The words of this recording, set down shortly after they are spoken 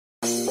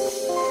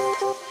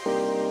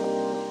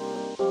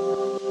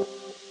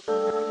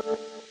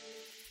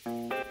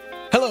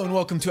Hello and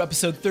welcome to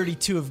episode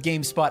 32 of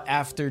GameSpot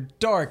After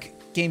Dark,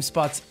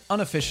 GameSpot's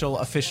unofficial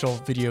official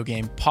video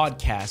game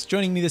podcast.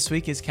 Joining me this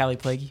week is Callie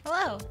Plaguey.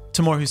 Hello.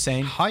 Timur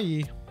Hussein.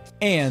 Hi.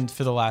 And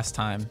for the last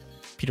time,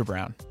 Peter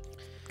Brown.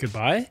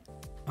 Goodbye?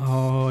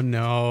 Oh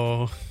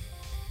no.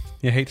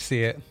 You hate to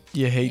see it.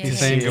 You hate to see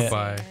Saying it.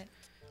 goodbye.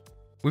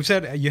 We've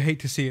said you hate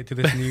to see it to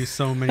this news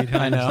so many times.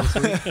 I know.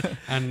 This week.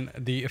 And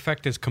the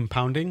effect is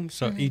compounding.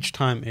 So each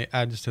time it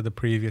adds to the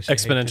previous.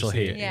 Exponential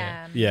hate.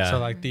 Yeah. So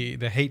like the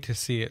hate to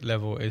see it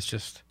level is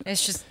just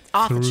It's just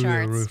off the through the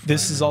charts. roof.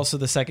 This right is now. also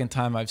the second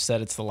time I've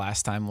said it's the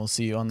last time we'll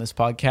see you on this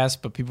podcast,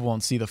 but people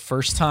won't see the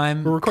first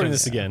time. We're recording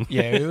this again.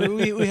 Yeah,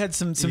 we had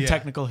some Yeah.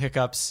 technical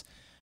hiccups.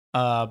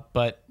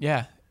 But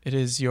yeah, it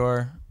is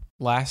your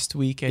last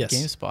week at Yes.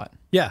 GameSpot.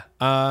 Yeah.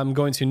 I'm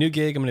going to a new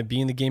gig. I'm going to be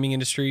in the gaming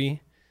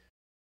industry.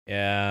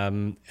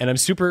 And I'm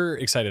super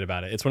excited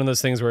about it. It's one of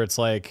those things where it's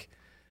like,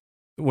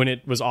 when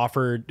it was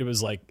offered, it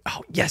was like,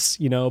 oh, yes,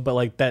 but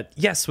like that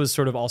yes was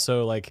sort of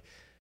also like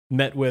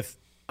met with,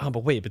 oh,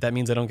 but wait, but that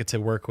means I don't get to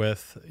work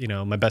with,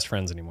 my best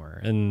friends anymore.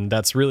 And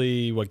that's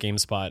really what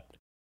GameSpot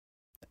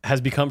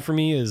has become for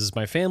me, is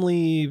my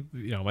family,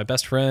 my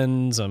best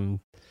friends.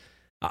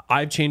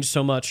 I've changed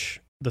so much.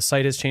 The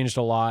site has changed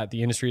a lot.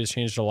 The industry has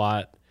changed a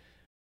lot.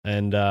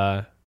 And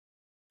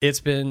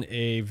it's been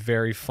a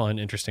very fun,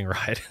 interesting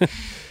ride.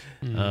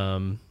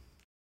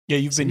 Yeah,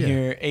 you've been yeah.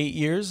 here 8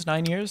 years,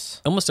 9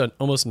 years? Almost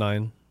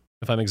 9,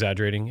 if I'm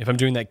exaggerating. If I'm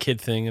doing that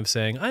kid thing of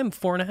saying, I'm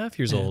 4.5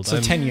 years old. So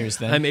I'm 10 years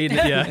then. I'm 8,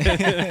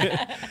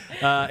 yeah.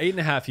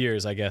 8.5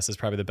 years, I guess, is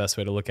probably the best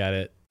way to look at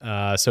it.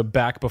 So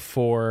back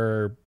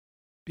before,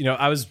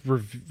 I was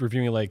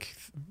reviewing like,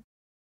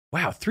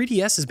 wow,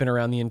 3DS has been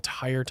around the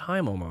entire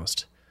time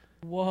almost.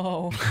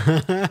 Whoa.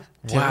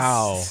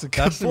 Wow. That's a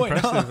good That's point,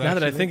 huh? impressive. Now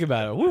that I actually. think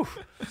about it, woo.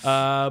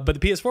 But the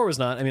PS4 was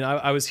not. I mean,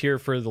 I was here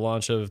for the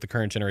launch of the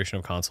current generation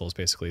of consoles,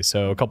 basically.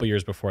 So a couple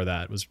years before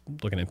that, was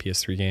looking at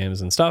PS3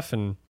 games and stuff.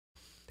 And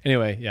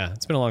anyway, yeah,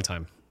 it's been a long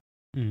time,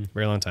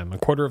 very long time, a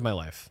quarter of my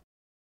life.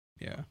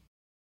 Yeah.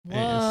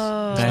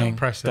 Whoa. It's Dang, an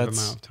impressive that's-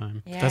 amount of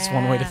time. That's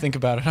one way to think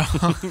about it.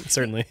 Huh?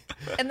 Certainly.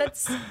 And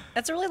that's a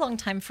really long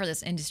time for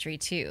this industry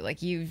too.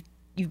 Like you've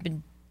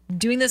been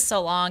doing this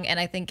so long, and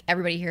I think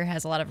everybody here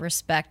has a lot of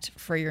respect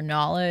for your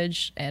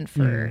knowledge and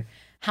for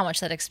how much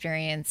that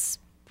experience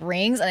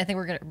brings. And I think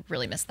we're gonna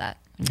really miss that.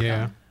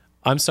 Yeah.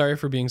 I'm sorry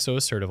for being so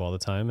assertive all the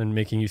time and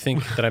making you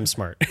think that I'm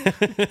smart. I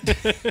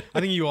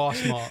think you are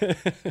smart.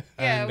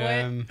 Yeah,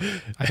 And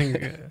I think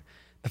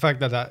the fact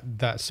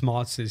that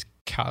smarts is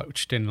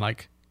couched in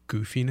like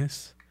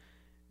goofiness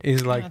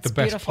is like That's the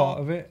best beautiful. part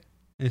of it.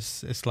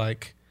 It's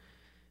like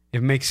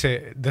it makes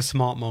it the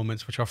smart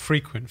moments, which are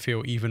frequent,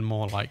 feel even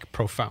more like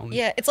profound.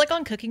 Yeah, it's like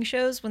on cooking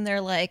shows when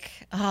they're like,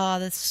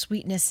 the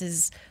sweetness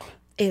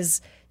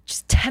is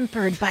just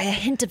tempered by a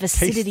hint of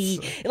acidity.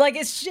 Like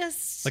it's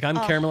just Like I'm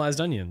caramelized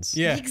onions.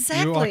 Yeah,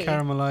 Exactly. You are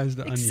caramelized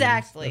onions.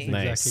 Exactly. That's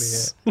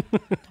Nice. exactly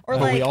or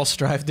What like we all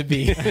strive to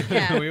be. it.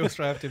 yeah. We all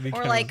strive to be.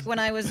 Or like when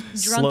I was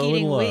drunk Slow and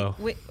eating low.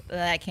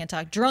 I can't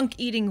talk. Drunk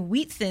eating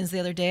wheat thins the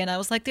other day, and I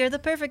was like, they're the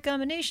perfect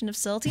combination of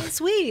salty and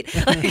sweet.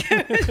 Like,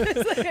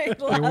 I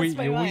lost Your wheat,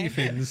 my your wheat mind.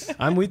 thins.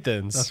 I'm wheat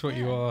thins. That's what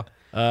you are.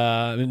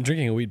 I'm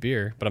drinking a wheat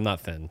beer, but I'm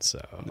not thin, so.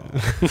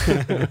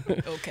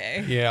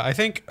 Okay. Yeah, I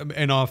think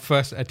in our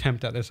first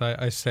attempt at this,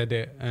 I said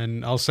it,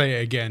 and I'll say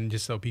it again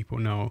just so people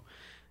know.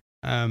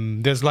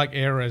 There's like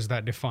eras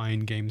that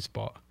define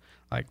GameSpot.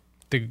 Like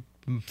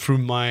through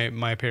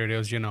my period, it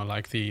was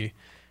like the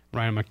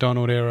Ryan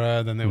McDonald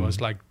era. Then there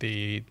was like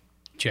the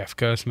Jeff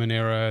Gersman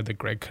era, the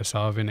Greg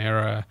Kasavin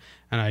era,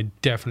 and I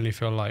definitely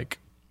feel like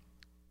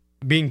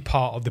being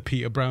part of the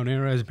Peter Brown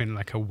era has been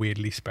like a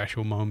weirdly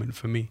special moment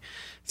for me.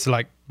 It's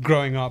like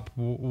growing up,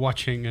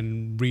 watching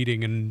and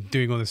reading and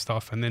doing all this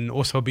stuff, and then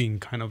also being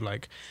kind of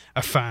like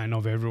a fan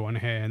of everyone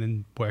here, and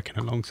then working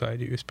alongside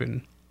you. It's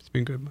been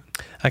good, man.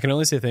 I can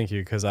only say thank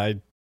you because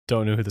I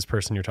don't know who this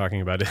person you're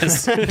talking about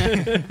is. So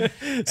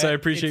I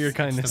appreciate your It's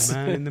kindness. the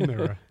man in the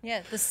mirror.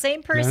 Yeah, the same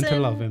Learn person to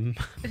love him.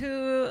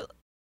 who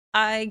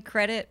I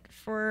credit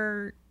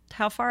for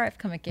how far I've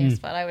come at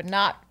GameSpot.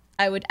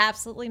 I would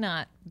absolutely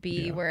not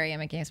be where I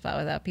am at GameSpot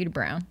without Peter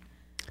Brown.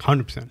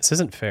 100%. This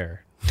isn't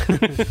fair.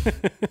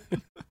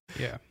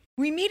 Yeah.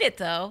 We need it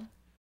though.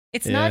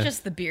 It's Yeah. not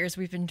just the beers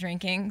we've been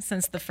drinking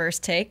since the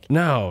first take.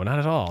 No, not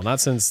at all. Not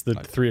since the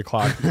 3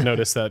 o'clock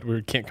notice that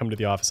we can't come to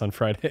the office on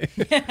Friday.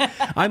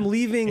 I'm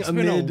leaving It's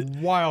been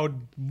amid. a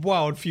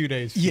wild few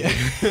days. Yeah.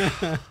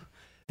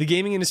 The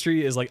gaming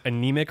industry is like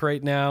anemic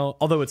right now,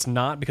 although it's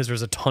not, because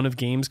there's a ton of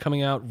games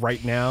coming out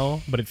right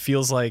now, but it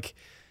feels like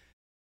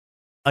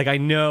I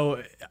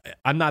know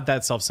I'm not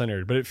that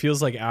self-centered, but it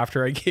feels like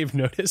after I gave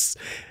notice,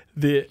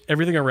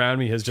 everything around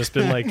me has just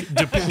been like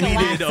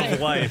depleted of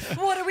life.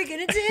 What are we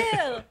gonna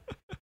do?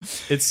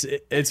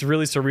 It's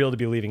really surreal to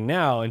be leaving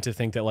now and to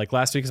think that like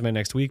last week is my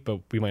next week, but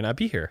we might not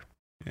be here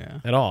Yeah.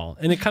 at all,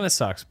 and it kind of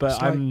sucks. But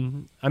It's like-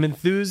 I'm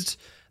enthused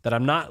that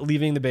I'm not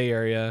leaving the Bay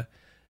Area.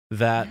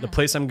 that the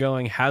place I'm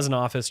going has an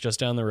office just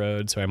down the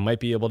road, so I might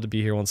be able to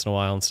be here once in a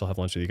while and still have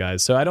lunch with you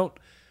guys. So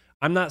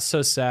I'm not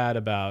so sad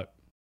about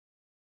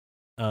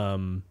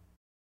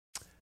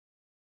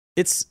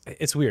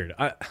it's weird.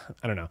 I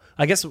don't know.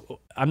 I guess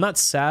I'm not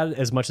sad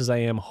as much as I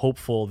am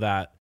hopeful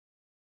that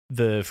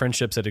the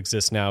friendships that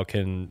exist now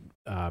can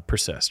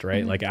persist,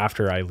 right? Like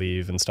after I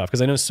leave and stuff.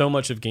 Because I know so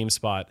much of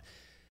GameSpot,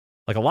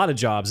 like a lot of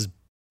jobs, is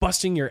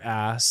busting your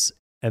ass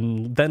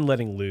and then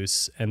letting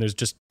loose. And there's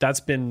just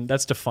that's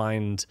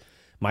defined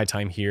my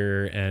time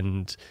here.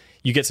 And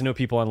you get to know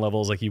people on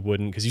levels like you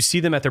wouldn't, because you see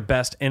them at their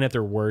best and at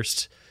their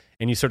worst.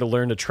 And you sort of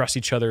learn to trust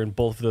each other in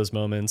both of those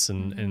moments.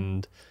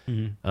 And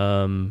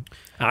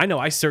I know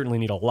I certainly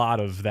need a lot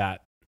of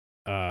that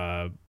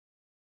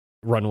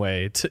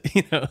runway to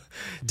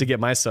get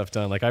my stuff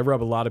done. Like I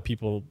rub a lot of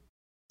people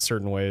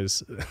certain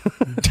ways.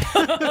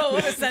 Oh,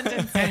 what a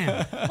sentence.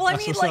 Well, I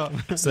mean, like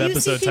It's the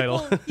episode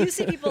title. You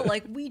see people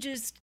like, we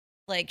just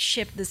like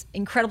ship this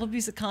incredible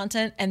piece of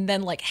content, and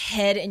then like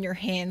head in your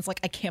hands, like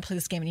I can't play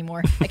this game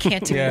anymore. I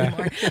can't do it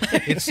anymore.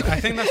 I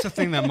think that's the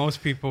thing that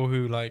most people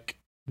who like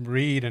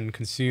read and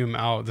consume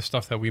out the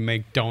stuff that we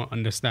make don't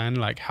understand,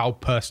 like how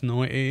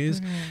personal it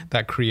is,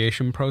 that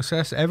creation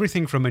process.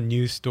 Everything from a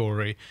news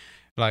story,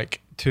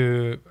 like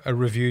to a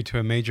review, to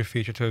a major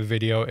feature, to a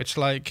video, it's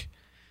like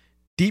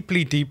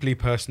deeply, deeply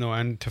personal.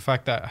 And the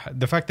fact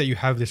that you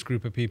have this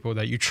group of people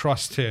that you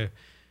trust to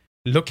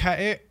look at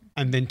it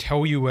and then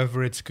tell you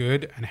whether it's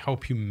good and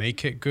help you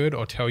make it good,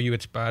 or tell you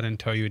it's bad and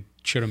tell you it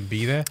shouldn't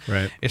be there.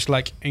 Right. It's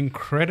like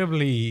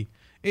incredibly,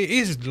 it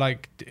is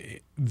like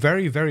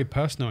very, very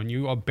personal, and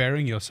you are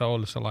bearing your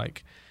soul. So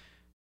like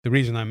the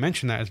reason I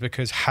mention that is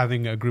because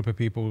having a group of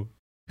people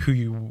who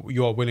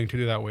you are willing to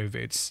do that with,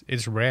 it's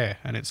rare.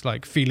 And it's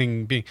like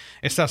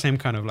it's that same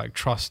kind of like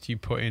trust you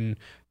put in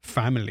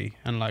family,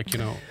 and like,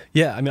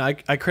 Yeah, I mean,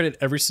 I credit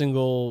every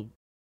single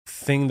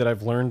thing that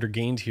I've learned or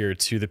gained here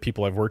to the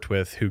people I've worked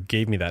with who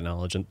gave me that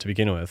knowledge to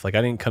begin with. Like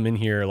I didn't come in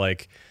here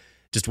like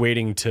just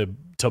waiting to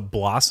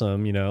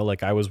blossom,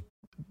 like I was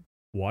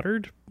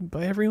watered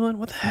by everyone.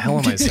 What the hell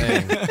am I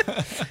saying?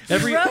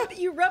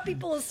 You rub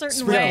people a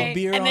certain way,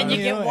 and then you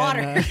get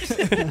watered.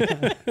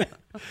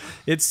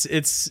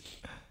 It's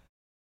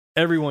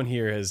everyone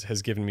here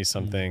has given me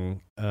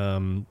something,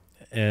 and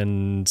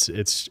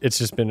it's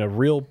just been a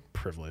real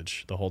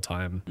privilege the whole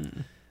time.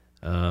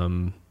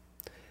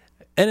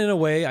 And in a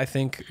way, I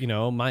think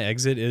my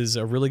exit is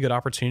a really good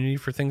opportunity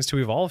for things to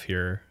evolve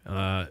here.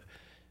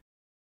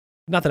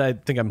 Not that I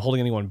think I'm holding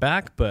anyone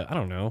back, but I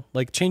don't know.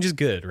 Like change is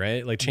good,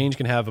 right? Like change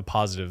can have a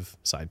positive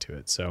side to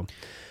it. So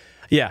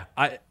yeah,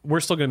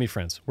 we're still going to be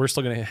friends. We're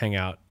still going to hang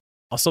out.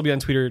 I'll still be on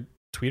Twitter.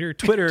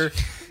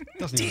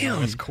 Doesn't even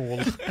know it's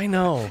called. I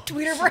know.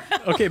 Tweeter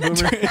bro. Okay, boomer.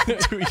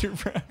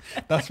 Tweeter bro.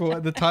 That's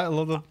what the title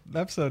of the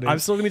episode is. I'm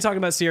still going to be talking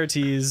about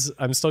CRTs.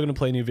 I'm still going to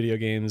play new video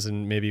games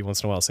and maybe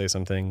once in a while say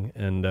something.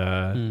 And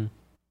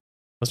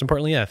most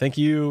importantly, thank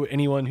you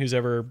anyone who's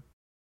ever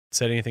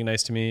said anything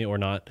nice to me or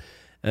not.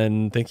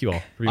 And thank you all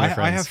for being my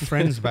friends. I have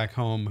friends back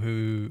home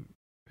who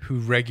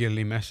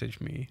regularly message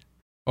me,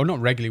 or not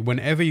regularly,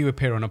 whenever you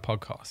appear on a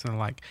podcast, and they're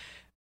like,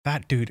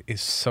 that dude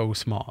is so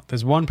smart.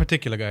 There's one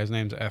particular guy, his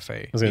name's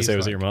FA. I was going to say,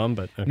 was it your mom?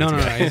 But okay. No.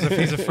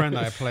 He's a friend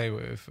that I play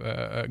with,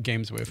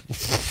 games with.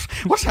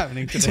 What's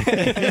happening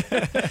today?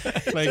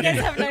 Do you guys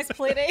have a nice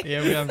play date?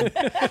 Yeah, we have.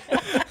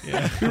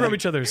 Yeah. We rub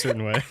each other a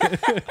certain way.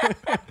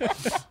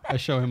 I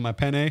show him my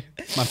penne,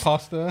 my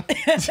pasta,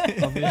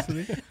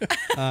 obviously.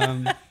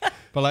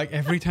 But like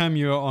every time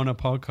you're on a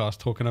podcast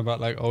talking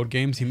about like old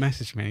games, he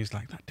messaged me. He's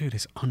like, "That dude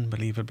is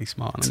unbelievably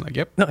smart." And I'm like,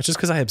 "Yep." No, it's just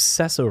because I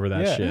obsess over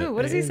that shit. Ooh,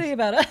 what does he say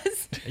about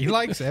us? He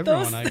likes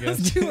everyone, I guess.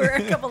 Those two are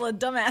a couple of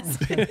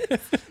dumbasses.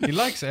 He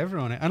likes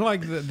everyone, and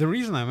like the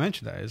reason I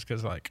mentioned that is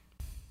because like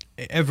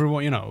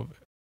everyone,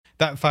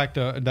 that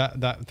factor,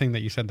 that thing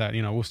that you said, that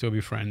we'll still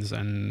be friends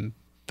and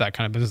that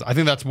kind of business. I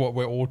think that's what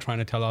we're all trying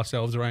to tell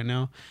ourselves right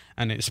now,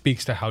 and it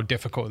speaks to how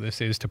difficult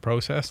this is to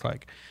process.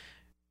 Like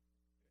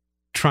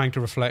trying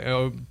to reflect,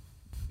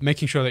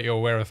 making sure that you're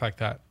aware of the fact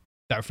that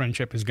that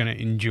friendship is going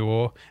to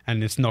endure,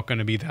 and it's not going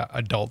to be that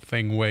adult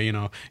thing where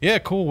yeah,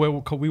 cool,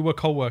 we were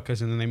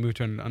co-workers and then they moved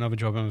to another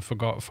job and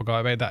forgot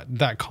about it.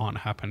 That can't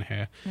happen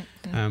here,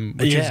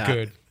 which is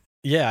good.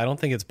 Yeah, I don't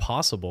think it's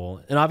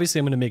possible. And obviously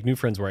I'm going to make new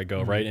friends where I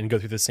go, right? And go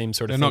through the same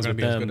sort of things with them.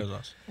 They're not going to be as good as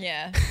us.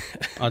 Yeah.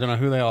 I don't know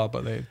who they are,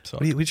 but they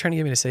suck. What are you trying to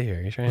get me to say here?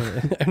 I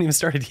haven't even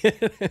started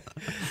yet.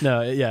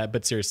 No, yeah,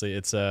 but seriously,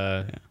 it's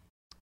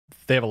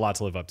they have a lot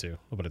to live up to.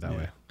 We'll put it that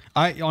way.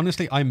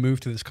 I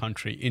moved to this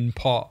country in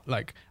part,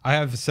 like I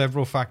have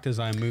several factors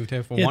I moved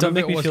here for. Yeah, one don't of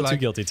make it me was feel like, too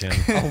guilty, Tim.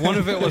 One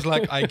of it was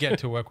like I get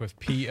to work with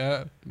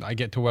Peter. I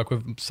get to work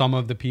with some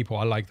of the people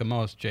I like the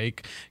most,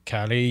 Jake,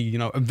 Callie,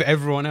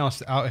 everyone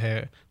else out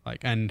here. Like,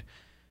 and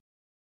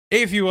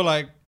if you were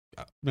like,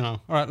 all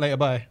right, later,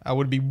 bye, I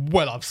would be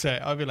well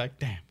upset. I'd be like,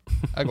 damn,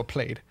 I got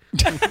played.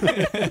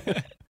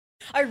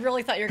 I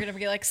really thought you were going to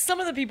be like,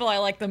 some of the people I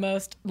like the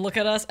most look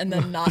at us and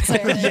then not say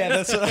anything. Yeah,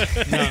 that's what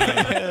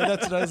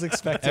that's what I was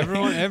expecting.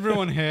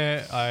 Everyone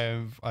here,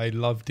 I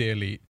love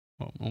dearly.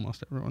 well,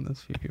 almost everyone. There's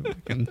a few people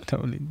that can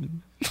totally.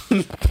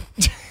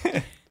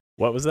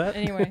 What was that?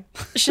 Anyway,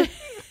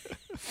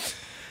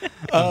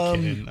 I'm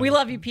kidding. we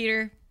love you,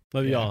 Peter.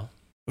 Love Yeah. y'all.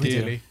 We do.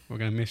 Dearly. We're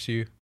gonna miss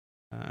you.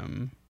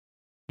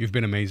 You've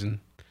been amazing,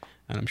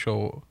 and I'm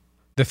sure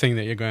the thing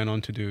that you're going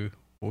on to do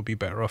will be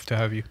better off to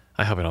have you.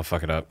 I hope I don't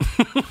fuck it up.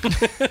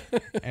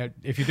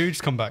 If you do,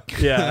 just come back.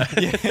 Yeah.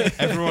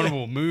 Everyone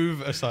will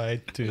move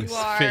aside to You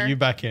are- fit you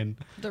back in.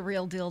 The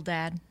real deal,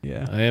 Dad.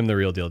 Yeah. I am the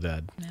real deal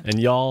dad. Yeah. And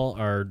y'all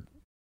are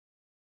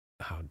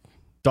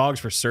dogs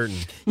for certain.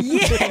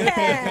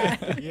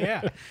 Yeah.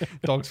 Yeah.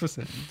 Dogs for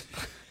sin.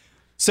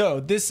 So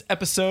this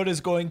episode is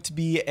going to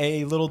be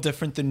a little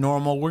different than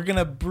normal. We're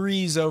gonna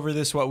breeze over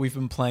this what we've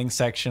been playing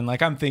section.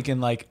 Like I'm thinking,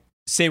 like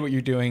say what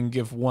you're doing,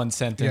 give one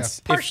sentence.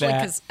 If Partially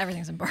that- because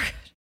everything's embargoed.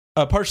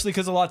 partially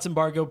because a lot's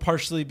embargo,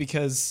 partially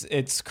because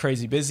it's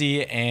crazy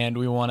busy and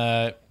we want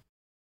to.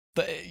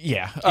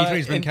 Yeah,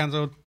 E3's been and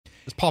cancelled.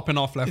 It's popping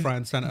off left, right,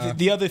 and center.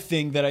 the other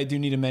thing that I do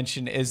need to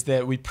mention is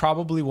that we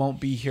probably won't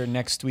be here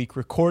next week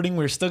recording.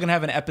 We're still gonna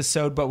have an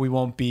episode, but we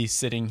won't be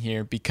sitting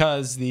here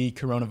because the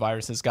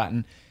coronavirus has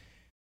gotten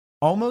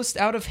almost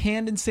out of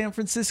hand in San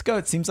Francisco.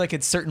 It seems like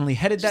it's certainly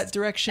headed that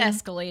direction.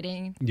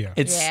 Escalating. Yeah.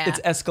 It's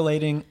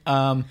escalating.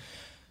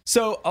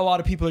 So a lot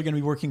of people are going to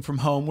be working from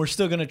home. We're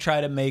still going to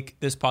try to make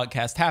this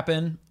podcast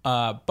happen,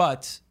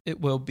 but it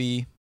will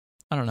be,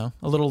 I don't know,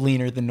 a little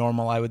leaner than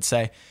normal, I would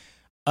say.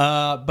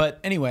 But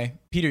anyway,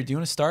 Peter, do you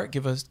want to start?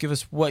 Give us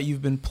what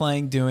you've been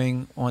playing,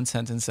 doing. One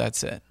sentence.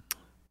 That's it.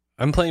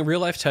 I'm playing real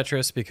life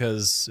Tetris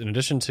because in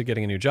addition to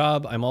getting a new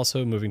job, I'm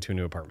also moving to a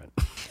new apartment.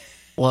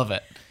 Love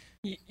it.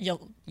 You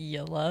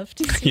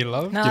loved. You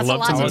love? No, You that's a love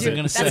lot to to move do. it.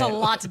 Gonna That's say. a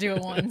lot to do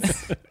at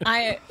once.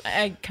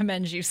 I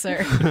commend you, sir.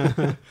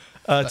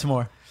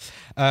 Tamor.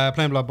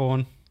 Playing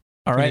Bloodborne.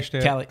 All right, Finished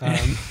it.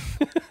 Callie.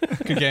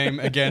 Good game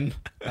again.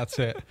 That's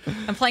it.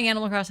 I'm playing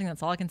Animal Crossing.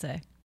 That's all I can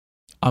say.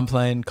 I'm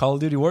playing Call of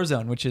Duty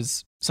Warzone, which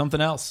is something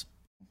else.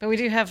 But we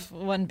do have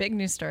one big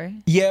news story.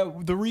 Yeah,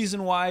 the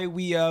reason why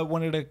we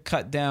wanted to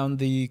cut down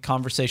the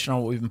conversation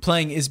on what we've been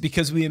playing is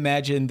because we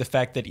imagine the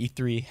fact that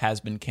E3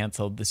 has been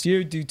canceled this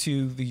year due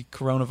to the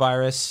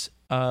coronavirus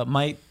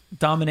might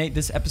dominate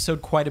this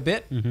episode quite a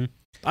bit.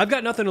 I've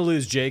got nothing to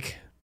lose, Jake.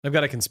 I've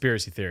got a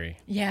conspiracy theory.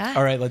 Yeah.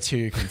 All right, let's hear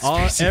your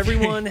conspiracy.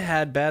 Everyone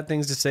had bad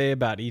things to say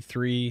about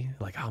E3.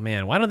 Like, oh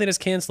man, why don't they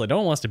just cancel it? No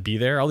one wants to be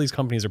there. All these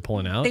companies are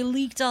pulling out. They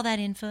leaked all that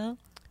info.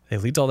 They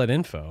leaked all that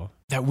info.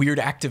 That weird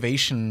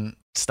activation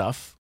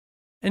stuff.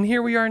 And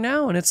here we are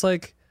now. And it's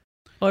like,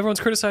 well, everyone's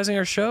criticizing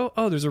our show.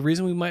 Oh, there's a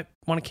reason we might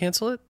want to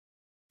cancel it?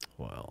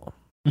 Well,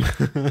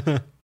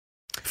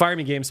 fire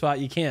me, GameSpot.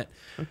 You can't.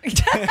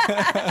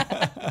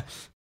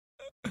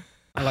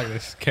 I like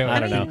this. I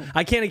don't know.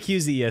 I can't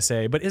accuse the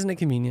ESA, but isn't it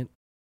convenient?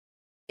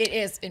 It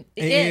is. It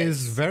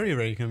is very,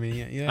 very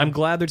convenient. Yeah. I'm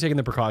glad they're taking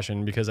the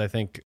precaution because I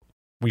think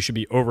we should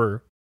be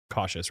over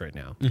cautious right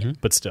now. Mhm.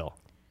 But still.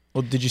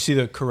 Well, did you see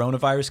the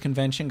coronavirus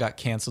convention got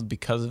canceled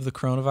because of the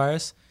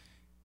coronavirus?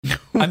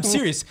 I'm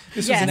serious.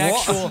 This was an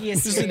Yes. actual.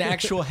 Yes. This is an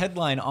actual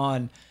headline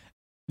on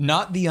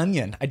not The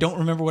Onion. I don't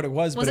remember what it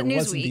was, Was but it it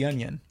wasn't Newsweek? The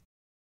Onion.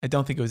 I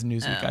don't think it was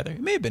Newsweek Oh. either.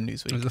 It may have been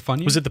Newsweek. Was it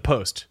funny? Was it the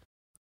Post?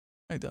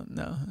 I don't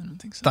know. I don't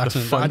think so. That's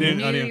The fun- I didn't.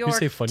 New You say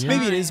York funny?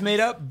 Maybe it is Times. made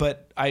up,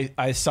 but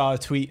I saw a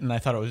tweet and I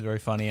thought it was very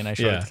funny and I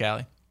showed Yeah. it to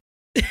Callie.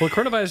 Well,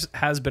 coronavirus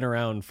has been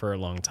around for a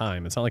long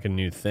time. It's not like a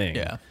new thing.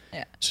 Yeah.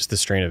 It's just the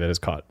strain of it is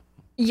caught.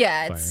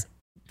 Yeah, Fire.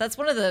 that's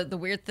one of the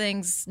weird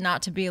things,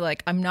 not to be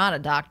like, I'm not a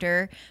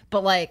doctor,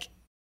 but like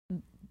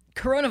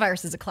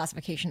coronavirus is a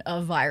classification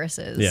of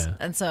viruses. Yeah.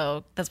 And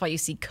so that's why you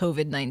see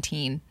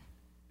COVID-19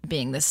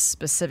 being this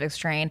specific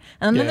strain.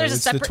 And then Yeah, there's a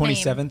it's the separate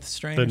 27th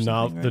strain. The or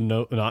something,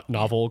 right?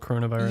 novel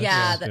coronavirus.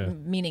 Yeah,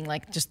 meaning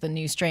like just the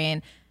new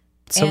strain.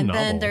 It's so and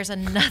novel. then there's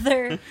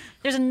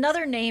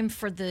another name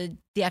for the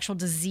actual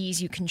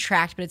disease you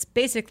contract, but it's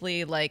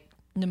basically like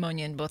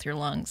pneumonia in both your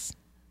lungs.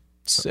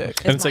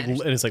 Sick. and It's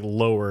it's like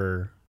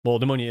lower. Well,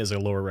 pneumonia is a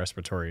lower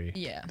respiratory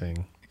Yeah.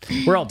 thing.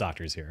 We're all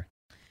doctors here.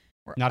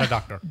 Not a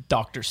doctor.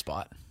 Doctor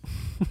Spot.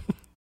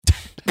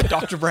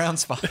 Dr. Brown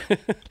Spot.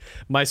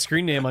 My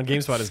screen name on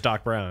GameSpot is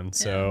Doc Brown,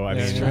 so I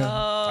mean, true.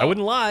 I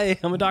wouldn't lie.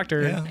 I'm a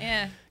doctor. Yeah.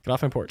 Yeah. Get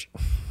off my porch.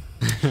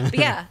 But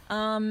yeah,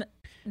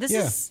 this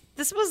Yeah.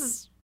 this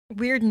was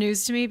weird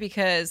news to me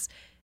because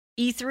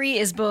E3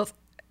 is both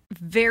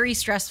very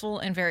stressful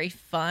and very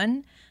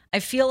fun. I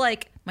feel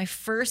like my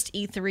first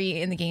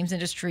E3 in the games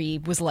industry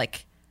was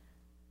like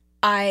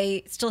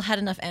I still had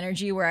enough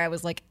energy where I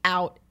was like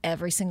out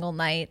every single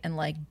night and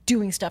like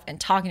doing stuff and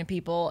talking to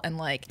people and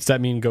like Does that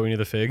mean going to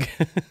the Fig?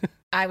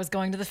 I was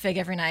going to the Fig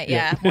every night.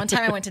 Yeah. One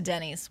time I went to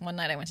Denny's. One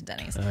night I went to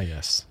Denny's.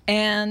 Yes.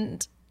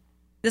 And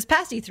this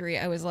past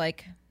E3 I was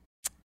like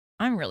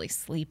I'm really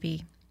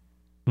sleepy.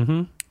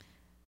 Mm-hmm.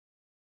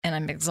 And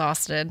I'm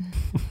exhausted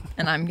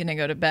and I'm going to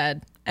go to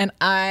bed. And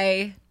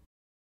I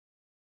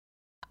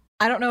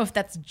don't know if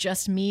that's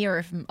just me or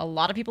if a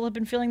lot of people have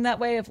been feeling that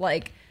way of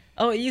like,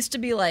 oh, it used to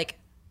be like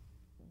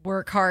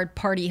work hard,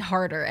 party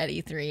harder at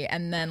E3.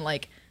 And then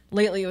like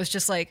lately it was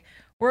just like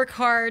work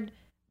hard,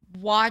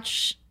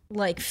 watch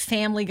like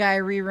Family Guy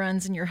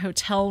reruns in your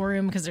hotel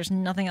room because there's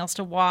nothing else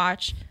to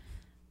watch.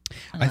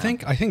 I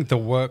think the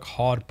work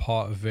hard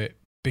part of it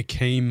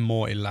became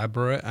more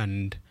elaborate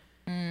and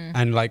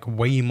like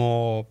way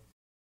more.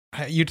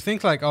 You'd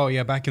think like, oh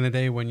yeah, back in the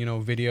day when, you know,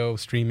 video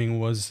streaming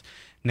was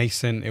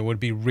nascent, it would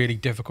be really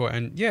difficult,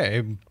 and yeah,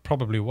 it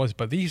probably was.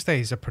 But these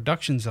days, the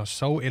productions are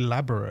so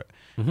elaborate,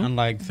 and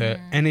like the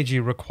energy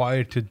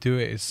required to do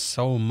it is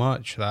so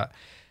much that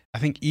I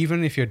think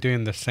even if you're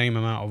doing the same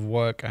amount of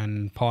work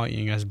and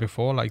partying as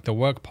before, like the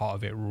work part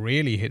of it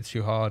really hits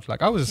you hard.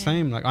 Like I was the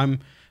same. Like I'm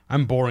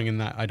boring in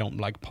that I don't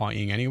like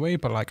partying anyway.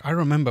 But like I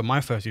remember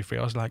my first E3,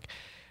 I was like,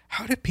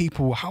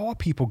 how are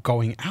people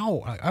going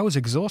out? Like, I was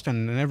exhausted,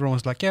 and everyone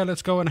was like, yeah,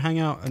 let's go and hang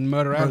out in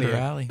Murder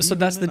Alley. So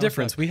that's the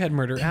difference. We had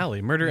Murder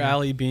Alley. Murder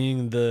Alley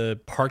being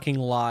the parking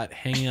lot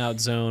hangout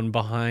zone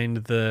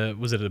behind the,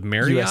 was it a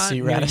Marriott?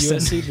 USC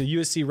Radisson. The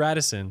USC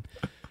Radisson.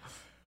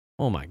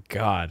 Oh my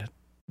God.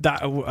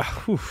 That,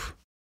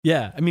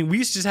 yeah. I mean, we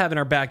used to just have in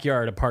our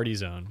backyard a party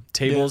zone.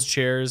 Tables,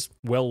 chairs,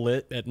 well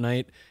lit at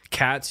night.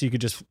 Cats, you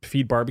could just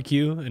feed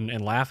barbecue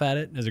and laugh at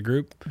it as a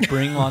group.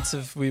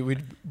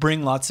 We'd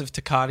bring lots of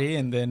Tecate,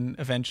 and then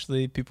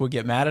eventually people would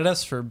get mad at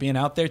us for being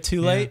out there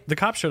too late. The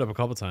cops showed up a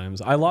couple times.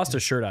 I lost a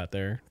shirt out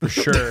there for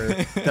sure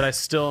that I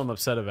still am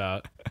upset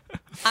about.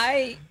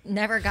 I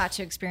never got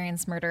to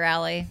experience Murder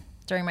Alley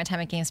during my time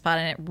at GameSpot,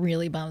 and it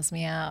really bums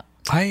me out.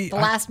 The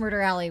last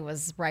Murder Alley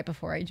was right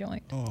before I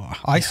joined.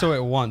 I saw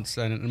it once,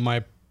 and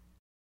my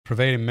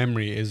prevailing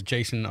memory is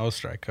Jason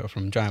Ostraker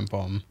from Giant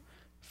Bomb.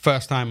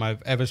 First time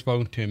I've ever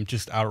spoken to him,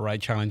 just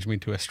outright challenged me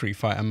to a Street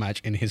Fighter match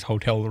in his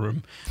hotel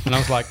room. And I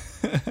was like,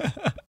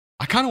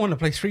 I kind of want to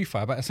play Street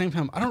Fighter, but at the same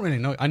time, I don't really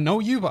know. I know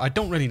you, but I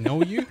don't really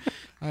know you.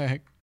 I'm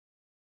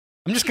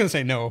just going to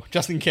say no,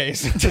 just in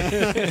case.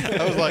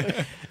 I was like,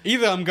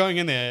 either I'm going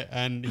in there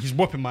and he's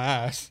whooping my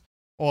ass,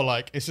 or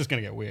like, it's just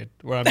going to get weird.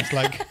 Where I'm just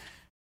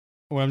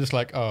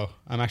like, oh,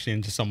 I'm actually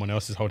into someone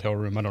else's hotel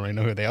room. I don't really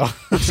know who they are.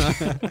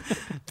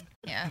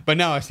 Yeah. But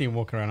now I see him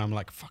walk around, I'm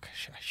like, fuck, I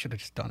should have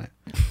just done it.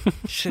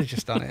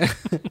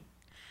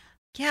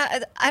 Yeah,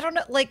 I don't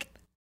know. Like,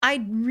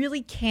 I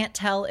really can't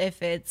tell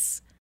if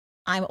it's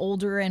I'm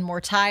older and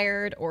more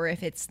tired, or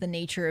if it's the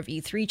nature of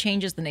E3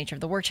 changes, the nature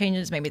of the work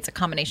changes. Maybe it's a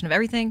combination of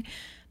everything.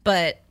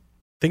 But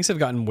things have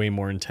gotten way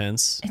more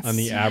intense on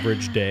the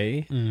average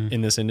day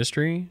in this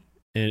industry.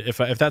 And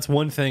if that's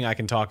one thing I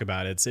can talk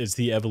about, it's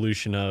the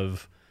evolution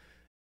of,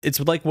 it's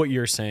like what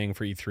you're saying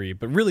for E3,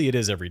 but really it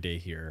is every day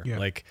here. Yeah.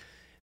 Like,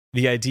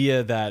 the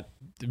idea that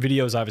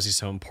video is obviously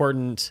so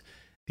important,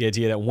 the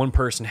idea that one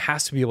person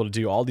has to be able to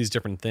do all these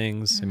different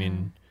things. I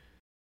mean,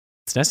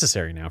 it's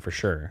necessary now for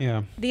sure.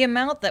 Yeah. The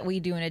amount that we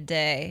do in a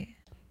day,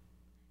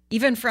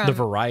 even from the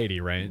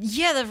variety, right?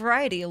 Yeah, the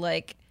variety.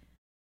 Like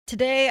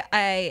today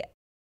I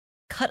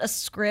cut a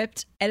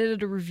script,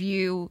 edited a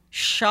review,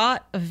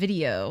 shot a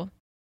video.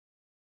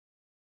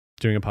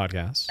 Doing a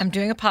podcast. I'm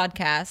doing a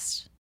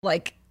podcast.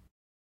 Like,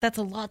 that's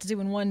a lot to do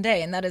in one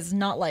day, and that is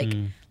not like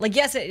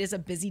yes, it is a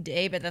busy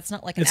day, but that's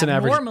not like an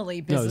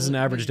abnormally busy. No, this is an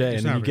average day,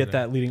 and then you get day.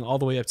 that leading all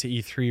the way up to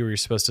E3, where you're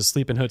supposed to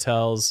sleep in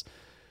hotels,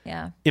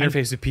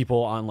 interface with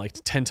people on like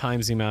 10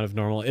 times the amount of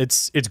normal.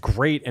 It's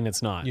great, and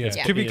it's not. Yeah. It's,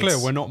 To be clear,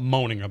 we're not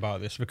moaning about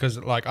this, because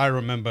like I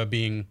remember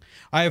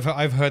I've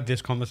heard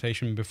this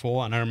conversation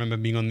before, and I remember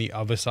being on the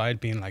other side,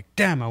 being like,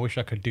 damn, I wish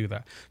I could do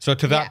that. So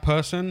to that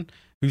person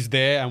who's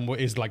there and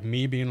is like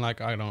me, being like,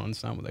 I don't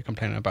understand what they're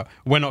complaining about.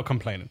 We're not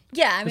complaining.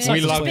 Yeah, I mean, We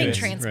it's love just being it.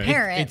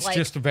 transparent. It's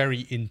just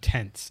very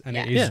intense, and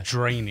it is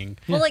draining.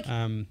 Well, like,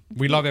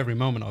 we love every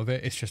moment of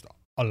it. It's just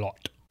a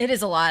lot. It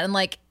is a lot. And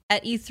like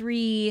at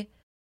E3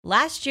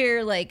 last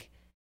year, like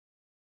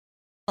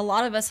a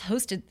lot of us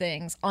hosted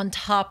things on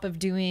top of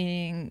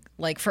doing,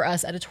 like, for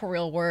us,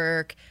 editorial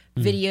work,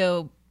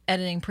 video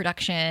editing,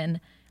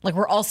 production. Like,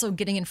 we're also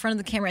getting in front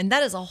of the camera, and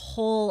that is a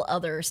whole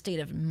other state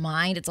of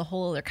mind. It's a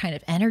whole other kind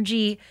of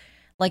energy.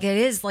 Like, it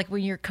is like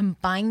when you're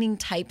combining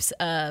types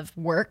of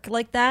work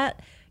like that,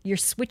 you're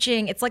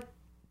switching. It's like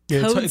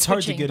code it's hard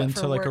to switching, get but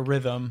into for like a work.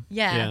 rhythm.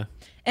 Yeah.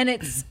 And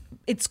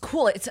it's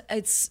cool.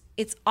 It's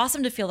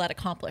awesome to feel that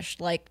accomplished.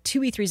 Like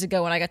 2 E3s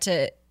ago when I got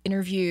to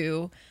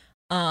interview,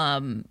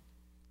 oh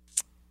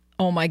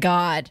my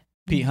God,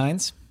 Pete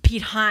Hines.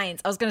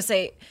 I was going to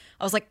say,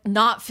 I was like,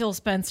 not Phil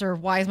Spencer.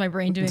 Why is my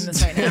brain doing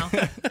this right now?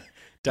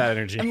 That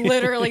energy. I'm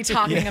literally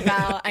talking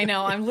about,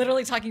 I'm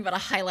literally talking about a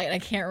highlight. I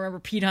can't remember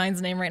Pete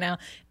Hines' name right now.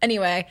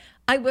 Anyway,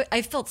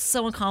 I felt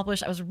so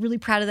accomplished. I was really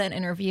proud of that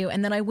interview.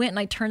 And then I went and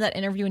I turned that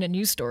interview into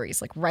news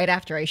stories, like right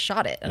after I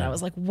shot it. And I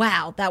was like,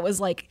 wow, that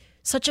was like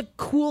such a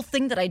cool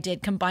thing that I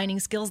did, combining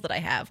skills that I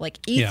have. Like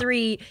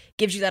E3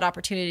 gives you that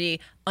opportunity,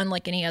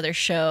 unlike any other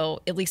show,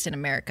 at least in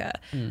America.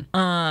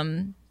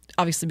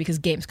 Obviously because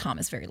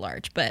Gamescom is very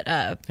large, but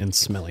and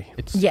smelly.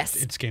 It's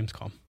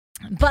Gamescom.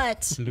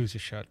 But Lose a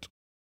shirt.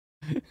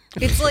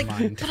 it's like,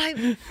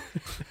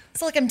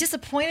 so like I'm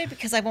disappointed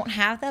because I won't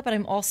have that, but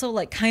I'm also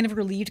like kind of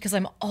relieved because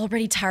I'm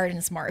already tired and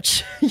it's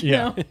March. You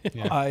know?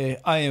 I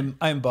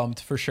am bummed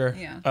for sure.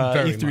 Yeah.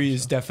 Very E3 much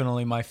is so.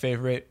 definitely my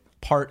favorite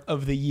part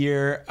of the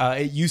year.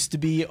 It used to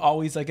be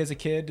always like as a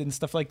kid and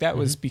stuff like that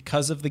was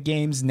because of the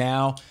games.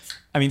 Now,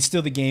 I mean,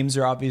 still the games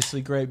are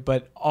obviously great,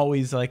 but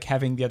always like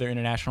having the other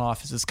international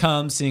offices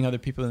come, seeing other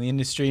people in the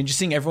industry, and just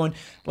seeing everyone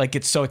like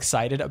get so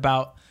excited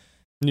about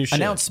New shit.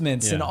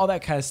 announcements and all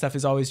that kind of stuff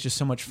is always just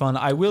so much fun.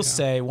 I will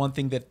say one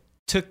thing that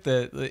took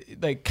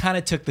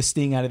the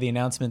sting out of the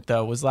announcement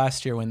though was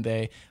last year when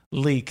they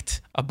leaked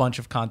a bunch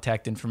of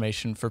contact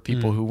information for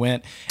people who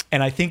went,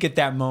 and I think at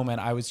that moment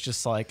I was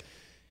just like,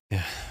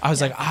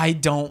 like, I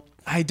don't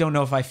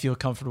know if I feel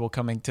comfortable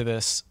coming to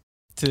this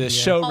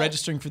show,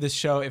 registering for this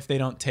show if they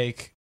don't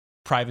take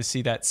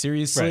privacy that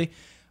seriously.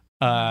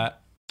 And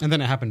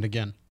then it happened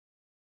again.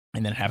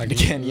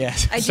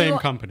 Yes. Same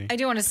company. I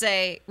do want to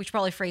say, we should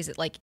probably phrase it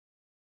like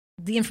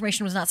the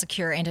information was not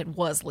secure and it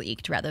was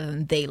leaked rather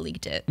than they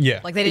leaked it. Yeah.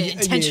 Like they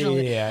didn't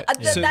intentionally. Yeah.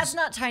 That's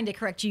not trying to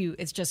correct you.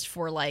 It's just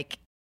for like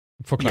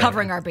For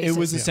covering our bases. It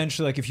was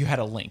essentially like if you had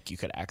a link, you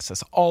could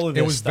access all of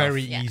this It was stuff.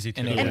 very easy to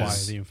And it acquire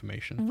was- the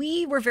information.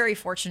 We were very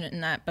fortunate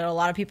in that, but a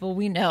lot of people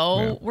we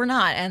know were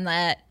not, and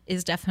that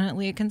is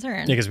definitely a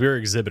concern. Yeah, because we were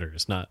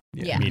exhibitors, not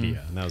Yeah.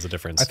 media, and that was the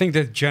difference. I think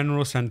the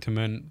general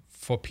sentiment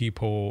for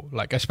people,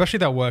 like especially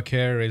that work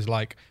here, is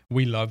like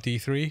we loved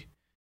E3.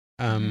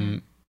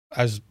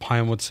 As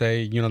Payam would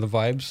say, you know the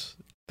vibes.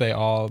 They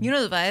are You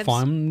know the vibes.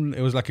 fun.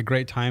 It was like a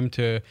great time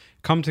to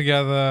come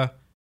together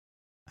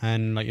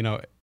and like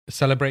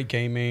celebrate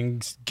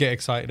gaming, get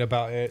excited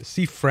about it,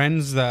 see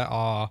friends that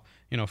are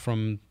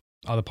from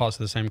other parts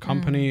of the same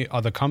company,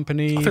 other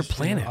companies, Other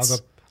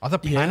planets. other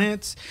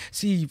planets.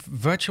 See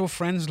virtual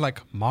friends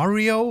like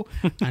Mario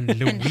and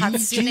and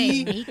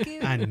Hatsune Luigi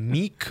Miku. and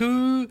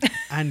Miku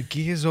and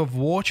Gears of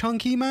War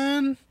Chunky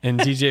Man, and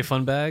DJ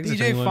Funbags. if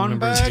DJ anyone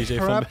remembers Funbag, DJ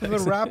Parappa the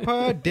Funbags.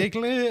 Rapper,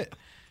 Diglett,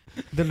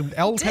 the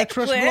El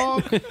Tetris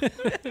block.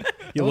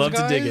 You Those love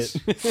to dig guys.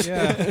 it.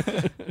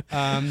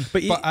 Yeah.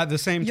 But But at the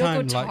same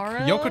time, Yoko like Taro?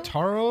 Yoko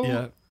Taro,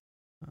 Yeah.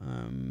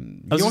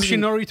 I was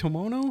Yoshinori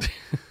Tomono,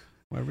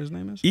 whatever his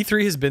name is.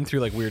 E3 has been through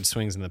like weird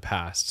swings in the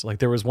past. Like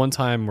there was one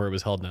time where it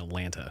was held in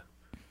Atlanta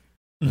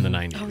in the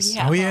 90s.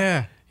 yeah. Oh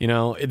yeah,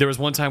 There was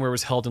one time where it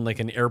was held in like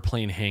an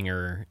airplane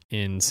hangar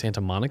in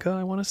Santa Monica,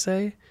 I want to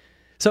say.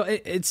 So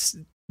this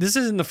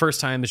isn't the first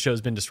time the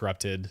show's been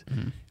disrupted.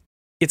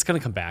 It's going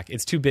to come back.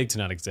 It's too big to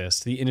not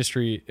exist. The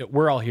industry,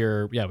 we're all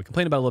here. Yeah, we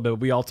complain about it a little bit,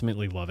 but we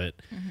ultimately love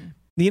it.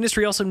 The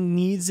industry also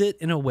needs it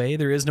in a way.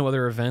 There is no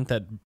other event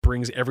that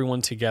brings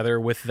everyone together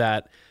with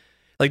that.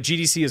 Like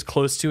GDC is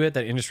close to it,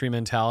 that industry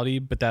mentality,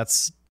 but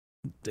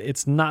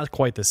it's not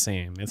quite the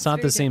same. It's not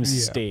very the same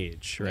different.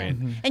 stage, right?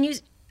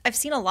 And I've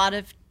seen a lot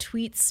of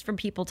tweets from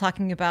people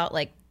talking about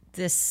like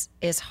this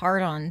is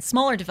hard on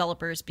smaller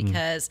developers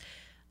because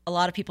a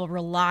lot of people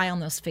rely on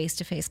those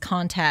face-to-face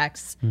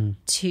contacts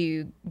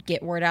to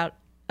get word out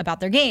about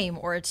their game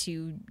or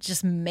to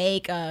just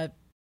make a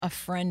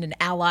friend, an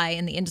ally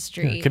in the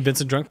industry. Convince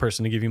a drunk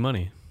person to give you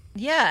money.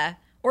 Yeah.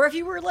 Or if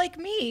you were like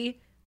me,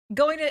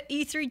 going to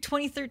E3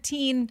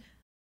 2013,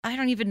 I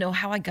don't even know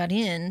how I got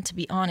in, to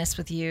be honest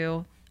with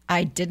you.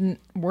 I didn't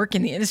work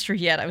in the industry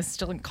yet. I was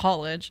still in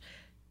college.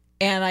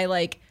 And I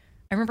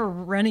remember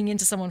running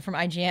into someone from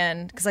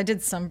IGN because I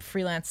did some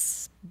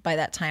freelance by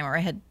that time, or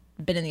I had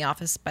been in the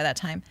office by that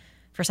time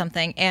for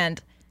something.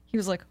 And he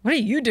was like, "What are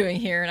you doing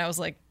here?" And I was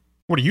like,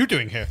 what are you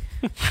doing here?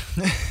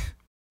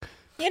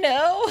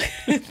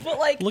 but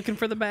like Looking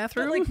for the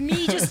bathroom? But like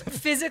me just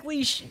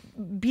physically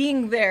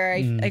being there,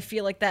 I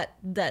feel like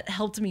that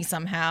helped me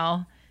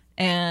somehow,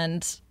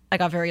 and I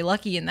got very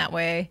lucky in that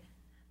way.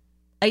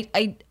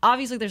 I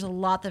obviously there's a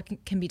lot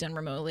that can be done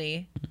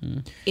remotely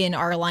in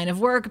our line of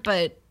work,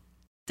 but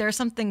there are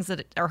some things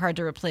that are hard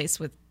to replace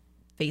with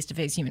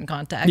face-to-face human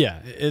contact. Yeah,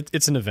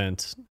 it's an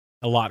event.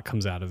 A lot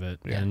comes out of it.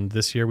 And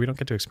this year we don't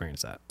get to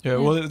experience that. Yeah,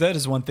 well, that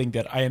is one thing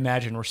that I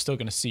imagine we're still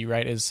going to see,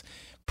 right? Is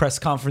press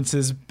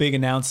conferences, big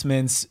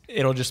announcements.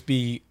 It'll just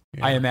be,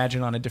 I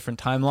imagine, on a different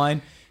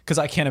timeline. Because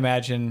I can't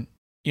imagine,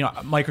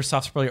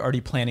 Microsoft's probably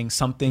already planning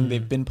something.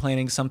 They've been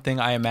planning something.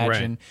 I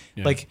imagine,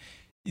 Right.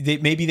 Yeah.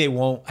 maybe they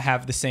won't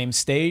have the same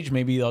stage.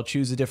 Maybe they'll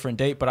choose a different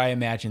date. But I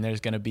imagine there's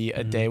going to be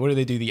a day. What do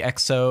they do? The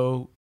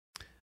EXO.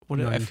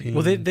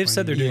 Well, they've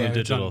said they're doing a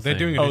digital They're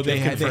thing. doing a They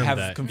digital have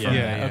that. confirmed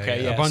Yeah, that.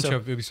 Okay, yeah. A bunch So-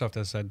 of Ubisoft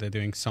has said they're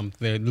doing something.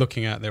 They're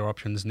looking at their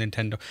options.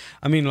 Nintendo.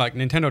 I mean, like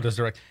Nintendo does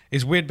direct.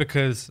 It's weird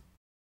because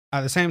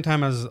at the same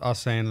time as us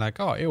saying like,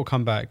 oh, it will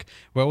come back,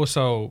 we're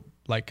also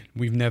like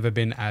we've never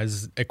been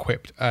as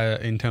equipped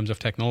in terms of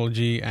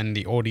technology and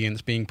the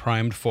audience being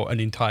primed for an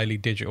entirely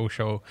digital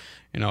show.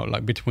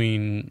 Like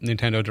between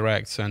Nintendo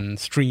Directs and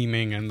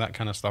streaming and that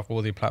kind of stuff,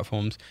 all the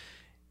platforms.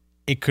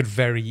 It could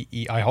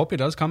I hope it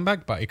does come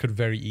back, but it could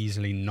very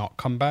easily not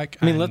come back.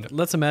 I mean,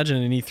 let's imagine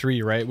an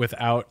E3, right,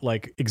 without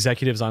like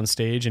executives on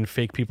stage and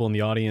fake people in the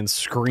audience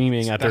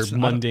screaming at their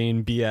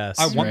mundane BS.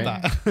 I want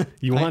right? that.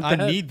 You want I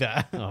that? need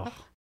that. Oh,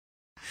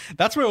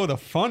 That's where all the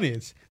fun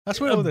is. That's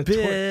where all the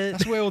bit.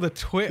 that's where all the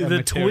Twitter The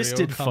material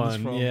twisted comes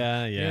fun. from.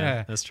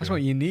 Yeah, that's true. That's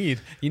what you need.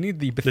 You need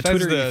the Twitter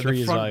Bethesda, E3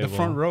 is the valuable.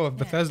 front row of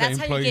Bethesda That's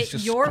how you employees get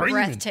just your screaming.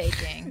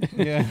 breathtaking.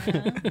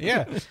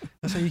 Yeah.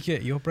 That's how you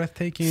get your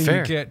breathtaking. Fair.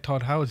 You get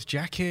Todd Howard's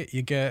jacket.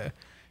 You get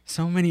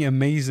so many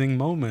amazing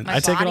moments. My I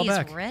take it all body's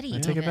back. ready I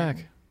take it even.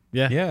 back.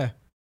 Yeah. Yeah.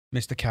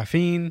 Mr.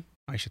 Caffeine,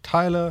 Aisha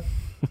Tyler,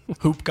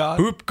 Hoop God.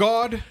 Hoop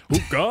God.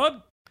 Oh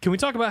God! Can we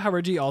talk about how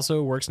Reggie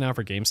also works now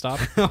for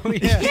GameStop? Oh,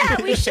 yeah.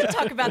 Yeah, we should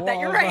talk about that.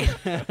 You're right.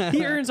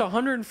 He earns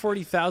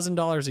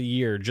 $140,000 a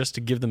year just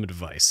to give them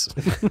advice.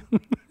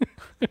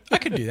 I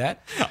could do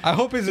that. I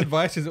hope his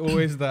advice is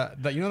always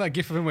that you know that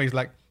gif of him where he's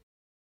like,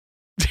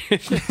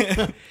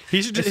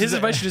 His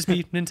advice should just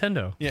be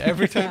Nintendo. yeah,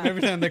 every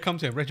time they come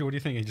to him, Reggie, what do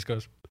you think? He just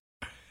goes,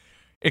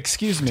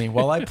 Excuse me,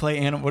 while I play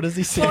Animal. What does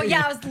he say? Well,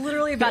 yeah, I was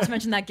literally about to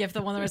mention that gift,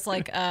 the one that was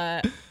like,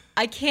 I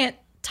can't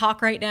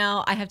talk right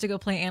now. I have to go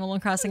play Animal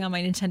Crossing on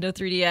my Nintendo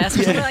 3DS or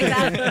something like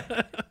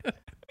that.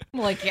 I'm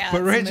like, yeah.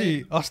 but that's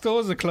Reggie, our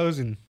stores are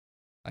closing.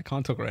 I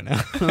can't talk right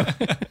now.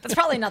 That's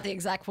probably not the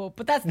exact quote,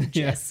 but that's the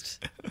Yeah.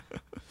 gist.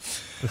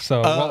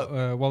 So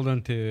well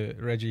done to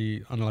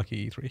Reggie,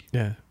 unlucky E3.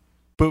 Yeah.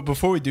 But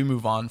before we do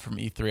move on from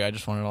E3, I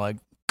just wanted to like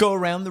go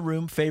around the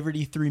room, favorite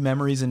E3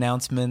 memories,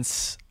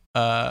 announcements,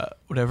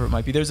 whatever it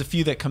might be. There's a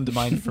few that come to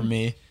mind for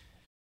me.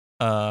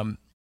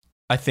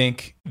 I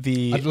think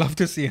I'd love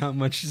to see how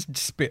much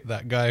spit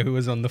that guy who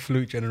was on the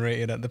flute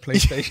generated at the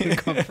PlayStation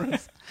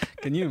conference.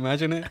 Can you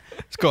imagine it?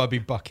 It's got to be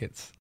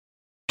buckets.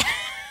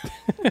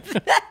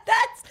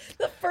 That's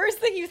the first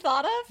thing you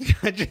thought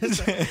of?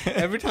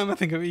 Every time I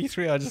think of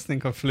E3, I just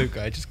think of flute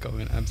guy just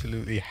going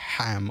absolutely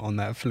ham on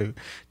that flute.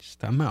 Just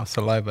the amount of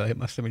saliva it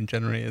must have been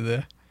generated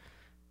there.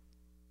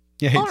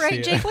 Yeah. All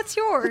right, Jake, what's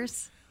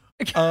yours?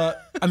 I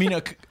mean,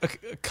 a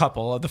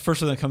couple. The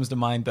first one that comes to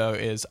mind though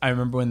is I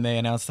remember when they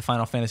announced the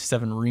Final Fantasy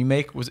VII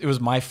remake. It was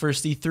my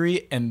first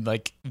E3, and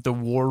like the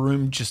war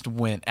room just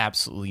went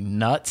absolutely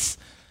nuts.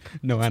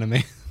 No anime.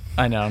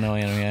 I know, no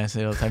anime. I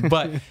say it all the time,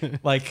 but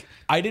like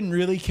I didn't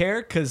really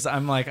care because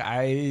I'm like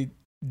I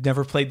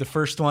never played the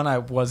first one. I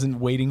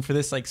wasn't waiting for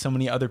this like so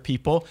many other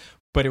people.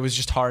 But it was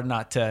just hard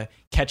not to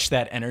catch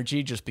that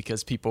energy just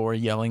because people were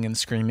yelling and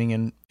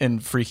screaming and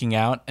freaking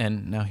out.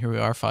 And now here we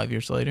are 5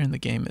 years later and the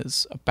game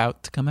is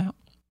about to come out.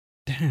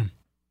 Damn.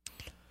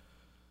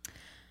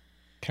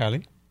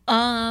 Callie?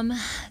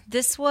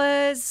 This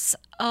was,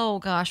 oh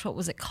gosh, what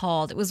was it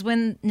called? It was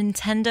when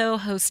Nintendo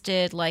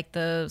hosted like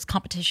those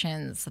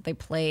competitions that they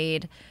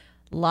played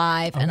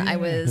live. And I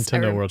was...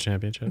 Nintendo World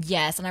Championship.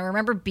 Yes, and I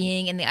remember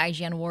being in the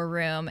IGN War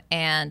Room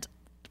and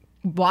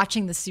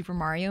watching the Super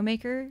Mario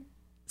Maker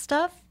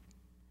stuff,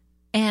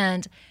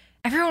 and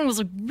everyone was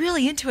like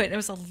really into it. It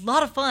was a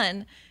lot of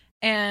fun,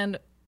 and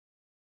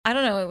I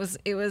don't know, it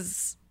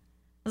was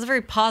a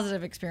very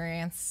positive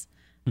experience.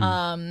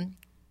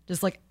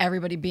 Just like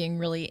everybody being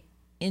really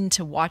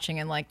into watching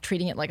and like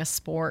treating it like a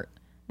sport.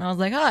 And I was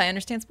like, oh, I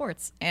understand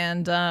sports,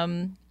 and I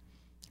had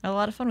a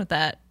lot of fun with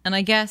that. And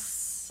I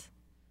guess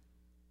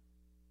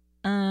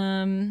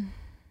the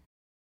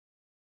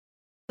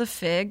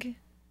Fig.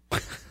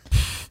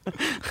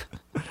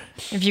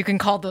 If you can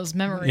call those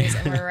memories,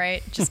 am I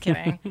right? Just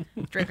kidding.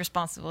 Drink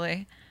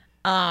responsibly.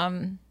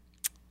 And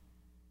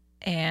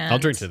I'll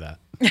drink to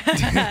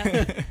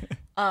that.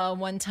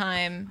 One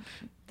time,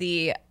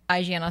 the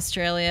IGN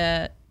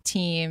Australia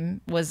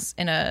team was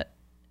in a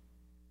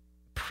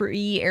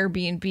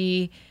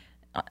pre-Airbnb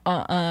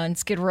on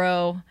Skid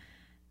Row,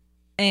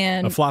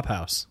 and A flop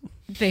house.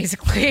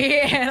 basically,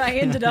 and I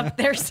ended up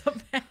there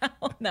somehow.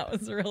 That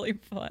was really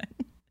fun.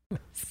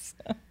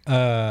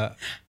 I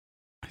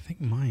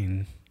think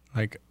mine,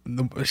 like,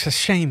 it's a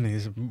shame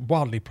it's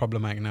wildly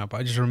problematic now, but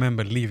I just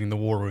remember leaving the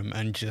war room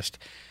and just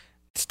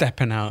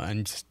stepping out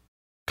and just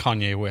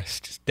Kanye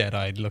West just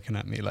dead-eyed looking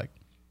at me like,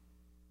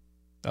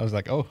 I was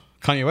like, oh,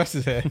 Kanye West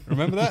is here.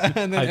 Remember that?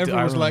 And then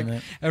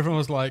everyone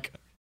was like,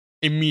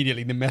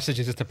 immediately the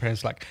messages to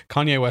parents like,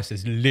 Kanye West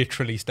is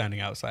literally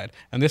standing outside.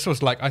 And this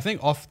was like, I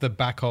think off the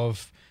back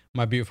of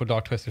My Beautiful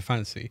Dark Twisted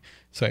Fantasy.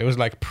 So it was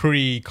like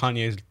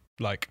pre-Kanye's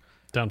like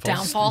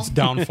downfall,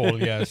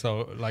 yeah.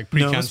 So like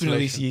pre-cancellation. No,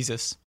 it was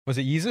Yeezus. Was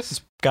it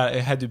Yeezus?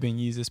 It had to have been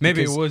Yeezus.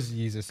 Maybe it was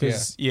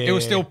Yeezus, yeah. It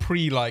was still yeah.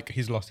 pre like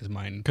he's lost his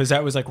mind. Because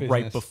that was like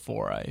right Business.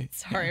 before I...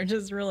 Sorry, I'm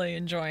just really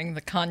enjoying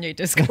the Kanye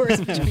discourse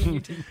between you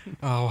two.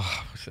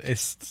 Oh,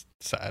 it's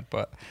sad,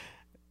 but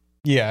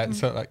yeah.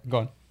 So like, go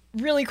on.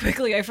 Really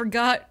quickly, I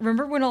forgot.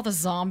 Remember when all the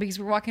zombies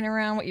were walking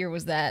around? What year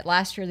was that?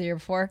 Last year or the year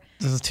before?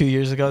 This was 2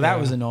 years ago. That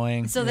Yeah. was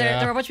annoying. So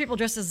there were a bunch of people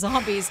dressed as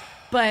zombies.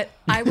 But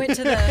I went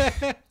to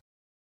the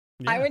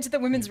I went to the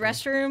women's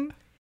restroom,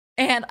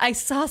 and I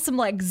saw some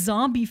like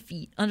zombie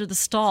feet under the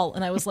stall,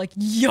 and I was like,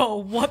 "Yo,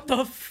 what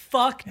the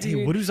fuck, dude?"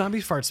 Hey, what do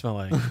zombie farts smell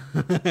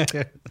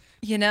like?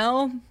 You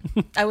know,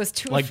 I was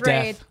too Like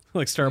afraid. death.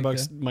 Like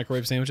Starbucks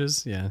microwave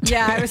sandwiches? Yeah.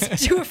 Yeah, I was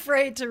too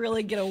afraid to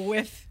really get a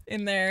whiff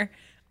in there.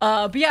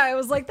 But yeah, I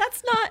was like,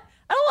 "That's not.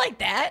 I don't like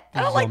that.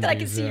 I don't like that. I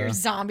can Zombies, see yeah. your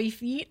zombie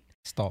feet."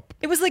 Stop.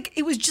 It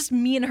was just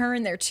me and her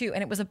in there too,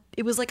 and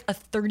it was like a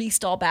 30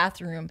 stall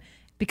bathroom,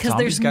 because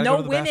Zombies there's gotta go no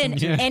to the women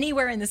bathroom. Yeah.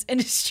 anywhere in this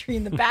industry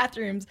in the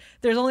bathrooms.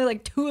 There's only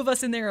like 2 of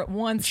us in there at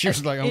once She was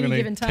at like, I'm any gonna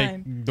given take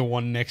time. the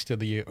one next to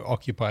the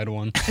occupied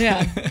one.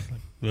 Yeah.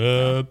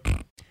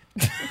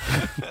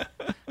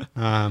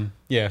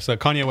 Yeah, so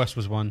Kanye West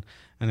was one,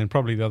 and then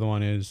probably the other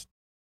one is,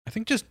 I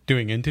think, just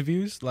doing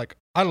interviews. Like,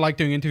 I like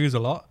doing interviews a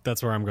lot.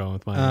 That's where I'm going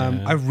with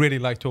mine. I really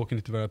like talking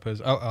to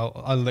developers.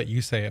 I'll let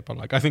you say it, but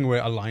like, I think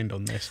we're aligned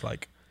on this.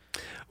 Like,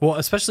 Well,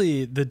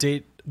 especially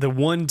the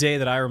one day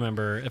that I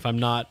remember, if I'm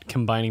not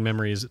combining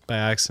memories by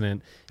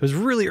accident, it was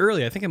really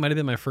early. I think it might have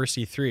been my first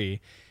E3. And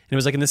it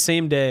was like in the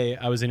same day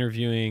I was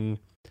interviewing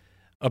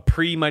a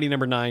pre-Mighty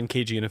Number 9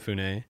 Keiji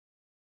Inafune,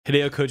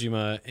 Hideo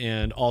Kojima,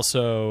 and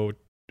also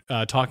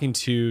talking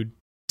to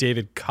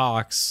David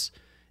Cox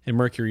and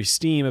Mercury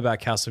Steam about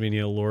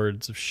Castlevania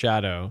Lords of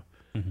Shadow.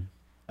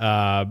 So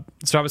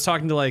I was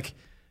talking to like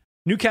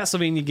new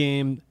Castlevania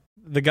game,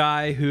 the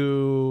guy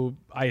who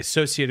I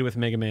associated with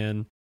Mega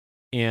Man,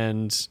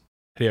 and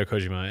Hideo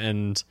Kojima.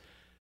 And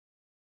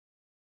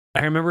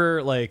I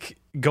remember like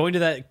going to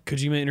that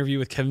Kojima interview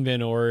with Kevin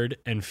Van Ord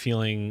and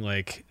feeling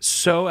like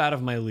so out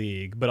of my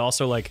league, but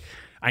also like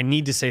I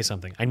need to say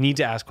something. I need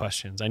to ask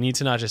questions. I need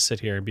to not just sit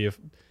here and be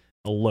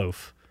a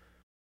loaf.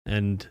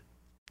 And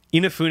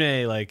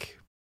Inafune, like,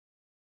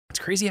 it's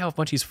crazy how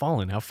much he's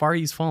fallen, how far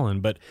he's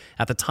fallen. But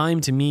at the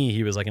time, to me,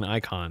 he was like an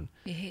icon.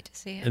 You hate to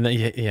see it. And then,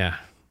 yeah.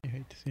 I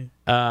hate to see it.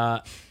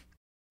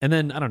 And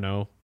then I don't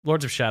know.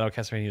 Lords of Shadow,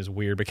 Castlevania is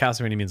weird, but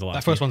Castlevania means a lot.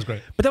 That to me. first one's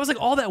great. But that was like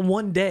all that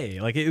one day.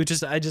 Like it was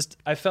just,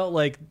 I felt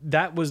like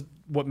that was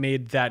what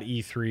made that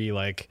E3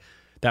 like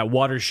that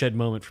watershed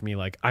moment for me.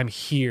 Like I'm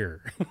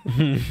here,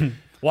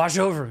 wash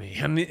over me.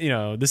 I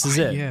mean, this is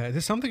it. Yeah,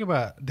 there's something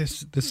about the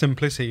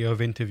simplicity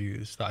of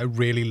interviews that I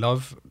really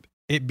love.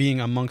 It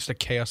being amongst the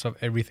chaos of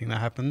everything that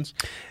happens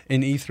in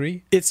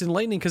E3. It's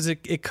enlightening because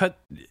it cut.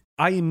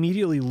 I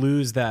immediately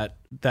lose that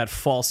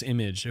false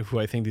image of who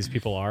I think these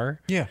people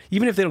are. Yeah.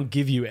 Even if they don't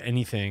give you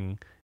anything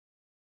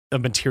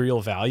of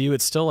material value,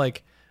 it's still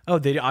like, oh,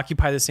 they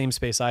occupy the same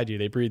space I do.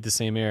 They breathe the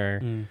same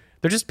air.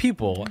 They're just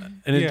people.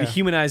 And it Yeah.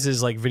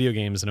 humanizes like video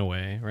games in a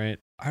way, right?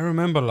 I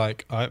remember,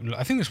 like,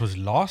 I think this was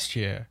last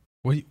year.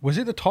 Was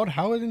it the Todd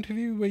Howard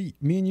interview where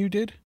me and you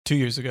did? 2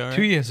 years ago, right?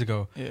 2 years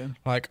ago. Yeah.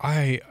 Like,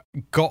 I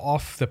got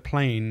off the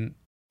plane,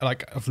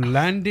 like, I've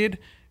landed,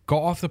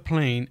 got off the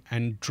plane,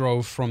 and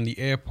drove from the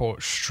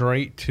airport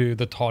straight to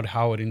the Todd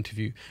Howard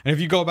interview. And if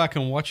you go back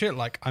and watch it,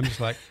 like, I'm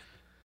just like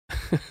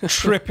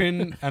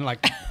tripping, and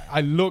like, I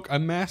look a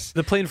mess.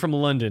 The plane from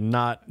London,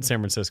 not San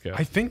Francisco.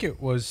 I think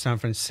it was San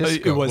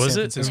Francisco. It was Was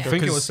San it? Francisco, I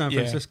think it 'cause- was San yeah.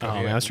 Francisco. Oh,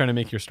 yeah. man, I was trying to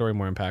make your story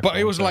more impactful. But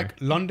it was I'm sorry. like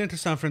London to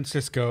San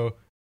Francisco,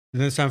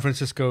 then San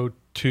Francisco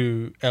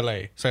to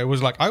LA. So it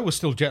was like I was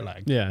still jet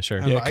lagged. yeah, sure.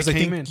 And Yeah, like, because I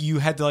came think in. you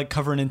had to like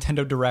cover a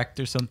Nintendo Direct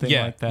or something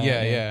like that.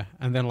 Yeah.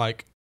 And then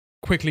like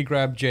quickly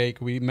grabbed Jake.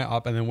 We met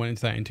up and then went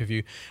into that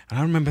interview. And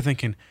I remember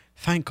thinking,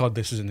 thank God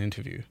this is an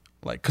interview.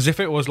 Like, because if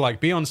it was like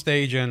be on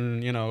stage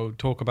and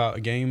talk about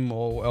a game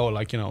or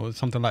like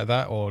something like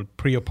that or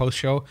pre or post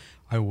show,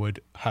 I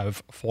would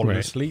have fallen Right.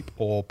 asleep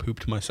or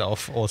pooped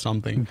myself or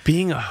something.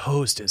 Being a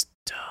host is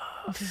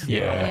tough.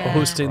 Yeah.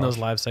 Hosting those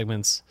live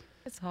segments,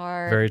 It's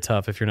hard. very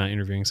tough if you're not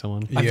interviewing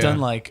someone. I've Yeah. done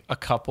like a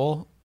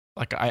couple.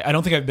 Like I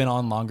don't think I've been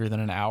on longer than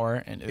an hour,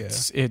 and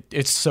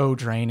it's so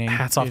draining.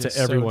 Hats off It to is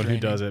so everyone who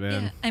draining. does it, Yeah.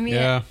 man. I mean,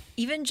 Yeah.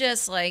 even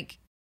just like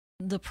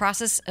the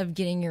process of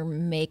getting your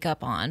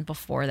makeup on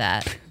before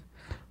that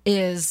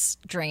is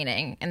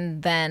draining.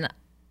 And then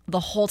the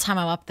whole time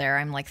I'm up there,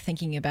 I'm like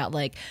thinking about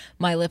like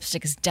my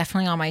lipstick is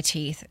definitely on my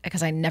teeth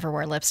because I never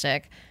wear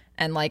lipstick.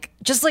 And like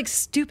just like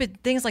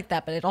stupid things like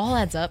that, but it all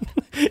adds up.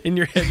 In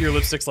your head, your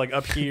lipstick's like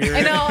up here.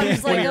 I know, I'm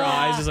just One like, of your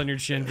 "Ah." eyes is on your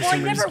chin for Well, I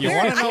some never reason.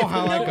 wear I it. want to know I have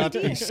how no I got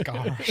idea. these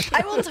scars.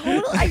 I will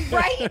totally.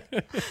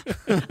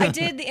 Right. I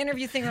did. The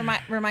interview thing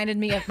reminded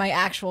me of my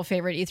actual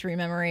favorite E3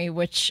 memory,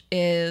 which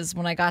is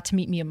when I got to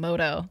meet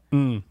Miyamoto.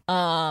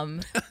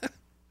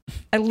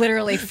 I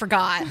literally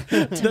forgot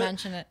to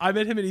mention it. I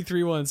met him at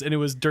E3 once, and it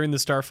was during the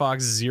Star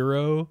Fox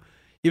Zero.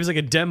 It was like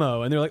a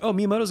demo, and they're like, "Oh,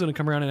 Miyamoto's going to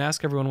come around and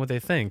ask everyone what they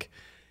think."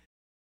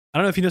 I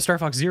don't know if you know Star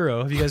Fox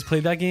Zero. Have you guys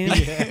played that game?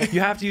 You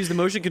have to use the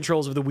motion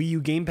controls of the Wii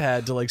U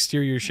gamepad to like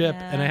steer your ship,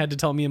 Yeah. and I had to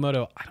tell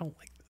Miyamoto, "I don't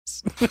like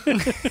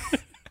this."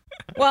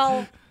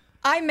 Well,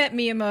 I met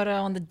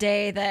Miyamoto on the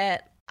day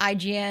that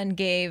IGN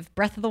gave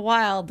Breath of the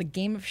Wild the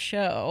Game of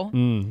Show,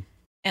 and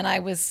I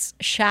was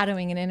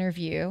shadowing an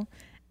interview,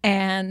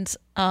 and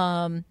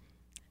I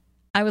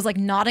was like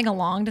nodding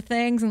along to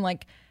things, and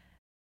like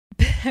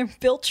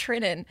Bill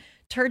Trinan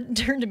turned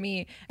to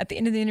me at the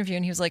end of the interview,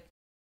 and he was like,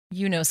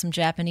 "You know some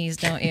Japanese,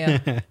 don't you?"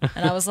 And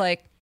I was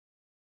like,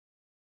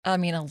 "I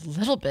mean, a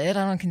little bit.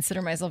 I don't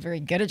consider myself very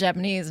good at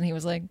Japanese." And he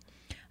was like,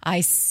 "I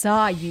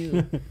saw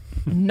you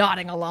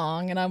nodding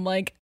along." And I'm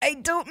like, "I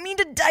don't mean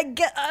to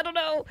I don't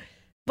know."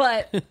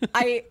 But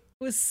I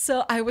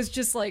was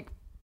just like,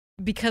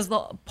 because the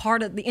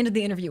part at the end of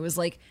the interview was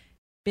like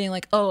being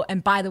like, "Oh,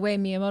 and by the way,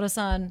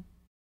 Miyamoto-san,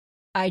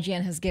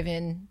 IGN has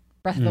given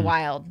Breath of the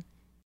Wild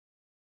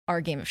our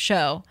Game of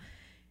Show."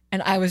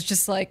 And I was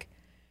just like,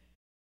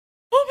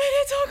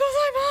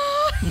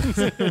 "Oh,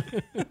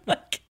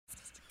 Like,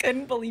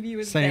 couldn't believe he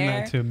was Saying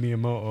there. that to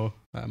Miyamoto,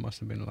 that must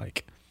have been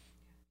like.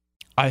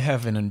 I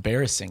have an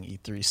embarrassing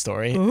E3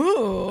 story.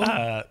 Ooh.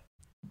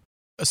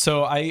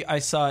 So I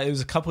saw, it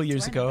was a couple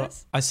years Do I know ago,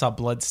 this? I saw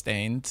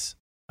Bloodstained.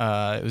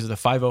 It was the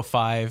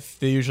 505.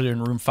 They usually are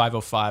in room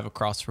 505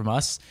 across from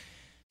us.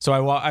 So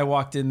I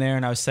walked in there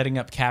and I was setting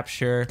up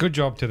capture. Good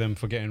job to them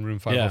for getting room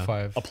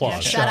 505. Applause. Yeah,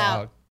 shout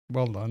out.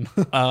 Well done.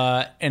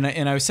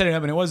 And I was setting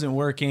up and it wasn't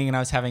working and I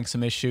was having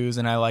some issues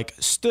and I like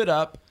stood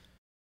up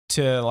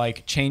to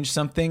like change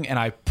something and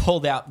I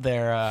pulled out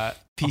their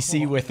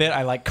PC with it.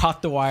 I like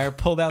caught the wire,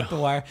 pulled out the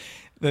wire.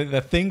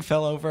 The thing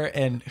fell over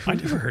and I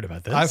never heard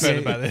about this. I've heard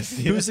about this.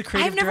 Who's the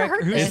creative I've never director?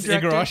 heard Who's this. the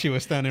director? Igarashi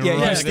was standing Yeah,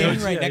 he right was there.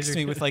 standing right Yeah, next to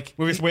me with like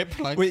With his whip.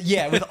 Like,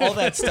 with all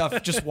that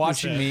stuff, just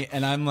watching me,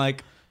 and I'm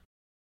like,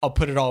 I'll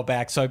put it all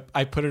back. So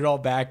I put it all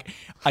back.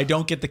 I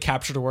don't get the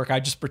capture to work. I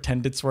just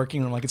pretend it's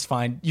working. I'm like, it's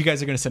fine. You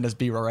guys are going to send us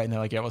B-roll, right? And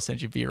they're like, yeah, we'll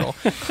send you B-roll.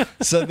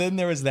 So then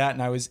there was that,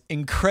 and I was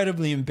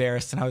incredibly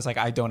embarrassed, and I was like,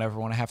 I don't ever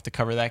want to have to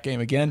cover that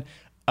game again.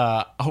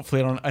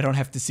 Hopefully I don't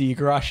have to see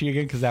Igarashi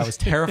again because that was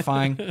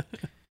terrifying.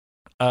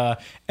 And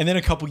then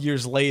a couple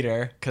years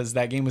later, because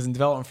that game was in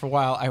development for a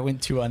while, I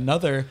went to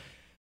another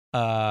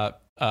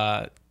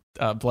Bloodstained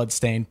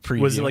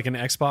preview. Was it like an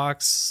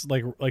Xbox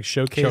like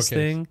showcase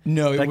thing?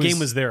 No, That game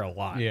was there a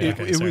lot. Yeah.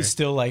 It was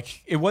still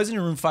like, it wasn't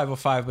in room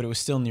 505, but it was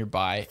still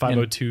nearby.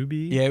 502B.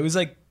 And, yeah, it was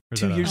like Or is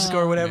 2 that years a- ago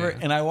or whatever. Yeah.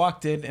 And I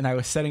walked in and I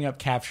was setting up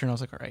capture and I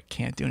was like, all right,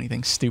 can't do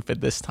anything stupid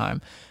this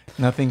time.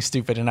 Nothing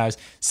stupid. And I was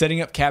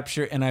setting up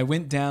capture and I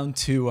went down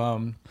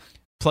to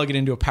plug it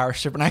into a power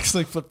strip and I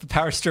actually flipped the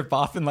power strip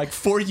off and like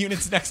 4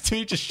 units next to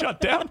me just shut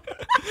down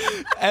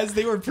as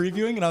they were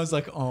previewing. And I was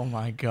like, oh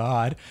my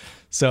God.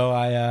 So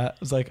I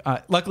was like,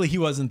 luckily he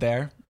wasn't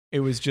there. It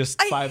was just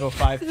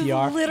 505 PR.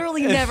 I've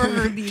literally never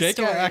heard these Jake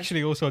stories.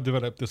 actually also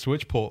developed the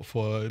Switch port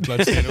for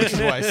Bloodstained, which is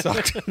why it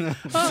sucked. Oh,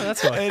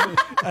 that's why.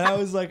 And I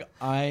was like,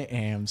 I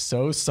am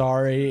so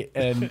sorry.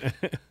 And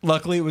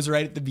luckily it was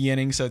right at the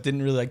beginning, so it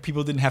didn't really like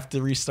people didn't have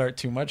to restart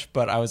too much.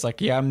 But I was like,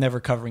 yeah, I'm never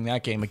covering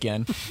that game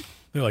again.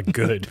 They're like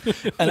good.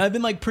 And I've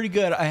been like pretty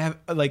good. I have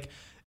like,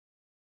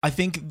 I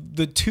think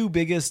the two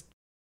biggest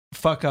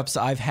fuck ups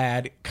I've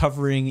had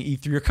covering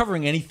E3 or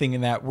covering anything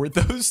in that were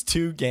those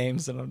two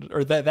games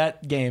or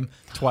that game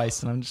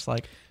twice. And I'm just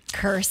like,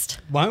 Cursed.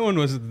 My one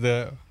was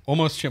the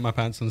almost shit my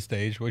pants on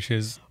stage, which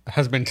has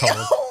been told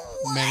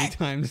many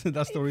times.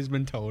 That story's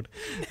been told.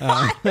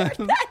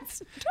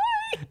 That's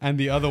And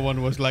the other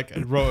one was like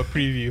wrote a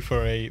preview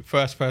for a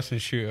first-person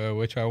shooter,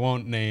 which I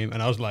won't name,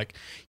 and I was like,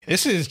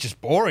 "This is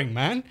just boring,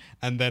 man."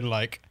 And then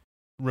like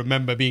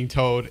remember being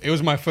told it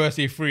was my first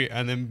E3,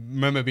 and then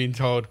remember being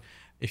told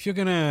if you're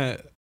gonna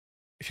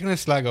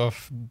slag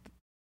off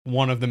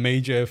one of the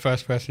major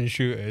first-person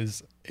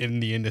shooters in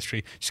the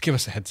industry, just give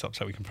us a heads up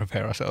so we can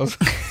prepare ourselves.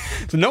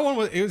 So no one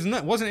was.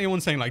 Wasn't anyone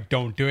saying like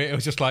don't do it. It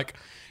was just like.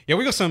 Yeah,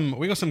 we got some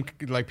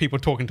like people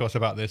talking to us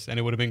about this, and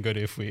it would have been good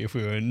if we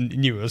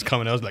knew it was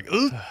coming. I was like,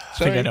 ugh, I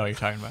think I know what you're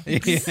talking about.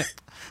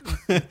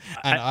 Yeah.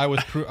 And I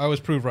was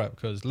proved right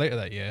because later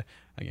that year,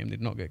 that game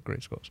did not get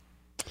great scores.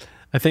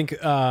 I think an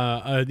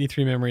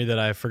E3 memory that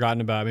I've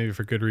forgotten about, maybe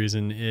for good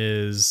reason,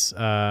 is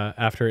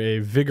after a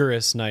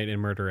vigorous night in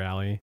Murder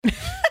Alley,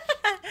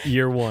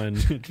 year one.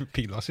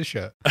 Pete lost his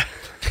shirt.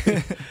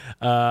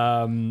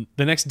 The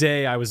next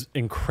day, I was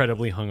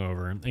incredibly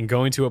hungover and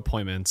going to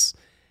appointments.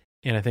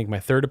 And I think my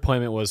third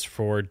appointment was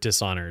for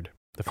Dishonored,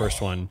 the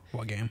first one.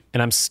 What game?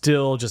 And I'm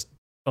still just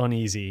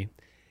uneasy.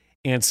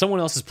 And someone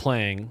else is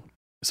playing,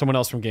 someone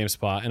else from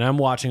GameSpot, and I'm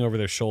watching over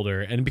their shoulder.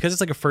 And because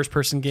it's like a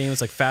first-person game,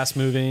 it's like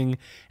fast-moving,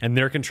 and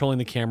they're controlling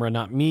the camera,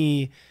 not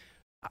me,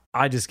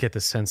 I just get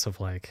this sense of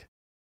like,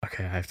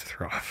 okay, I have to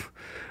throw up.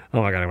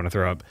 Oh my God, I want to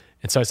throw up.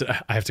 And so I said,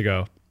 I have to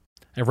go.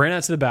 I ran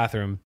out to the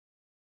bathroom.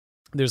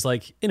 There's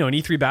like, an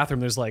E3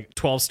 bathroom, there's like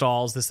 12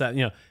 stalls, this, that,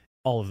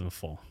 all of them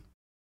full.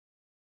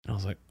 And I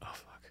was like, oh,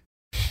 fuck.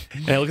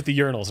 And I look at the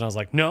urinals and I was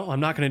like, no, I'm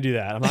not going to do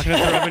that. I'm not going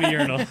to throw up in a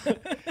urinal.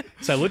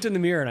 So I looked in the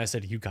mirror and I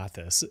said, you got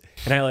this.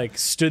 And I like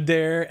stood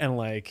there and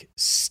like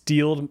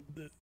stealed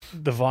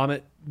the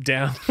vomit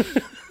down.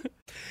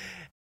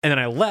 And then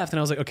I left and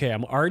I was like, okay,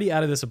 I'm already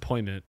out of this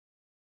appointment.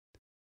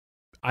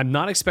 I'm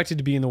not expected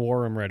to be in the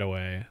war room right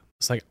away.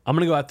 It's like, I'm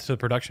going to go out to the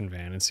production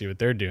van and see what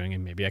they're doing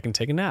and maybe I can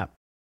take a nap.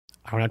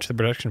 I went out to the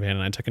production van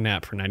and I took a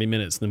nap for 90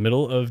 minutes in the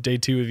middle of day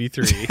 2 of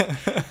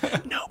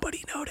E3.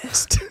 Nobody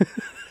noticed.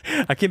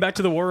 I came back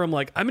to the war room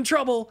like, I'm in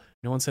trouble.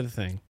 No one said a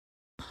thing.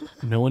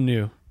 No one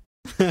knew.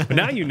 But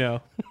now you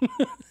know.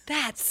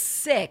 That's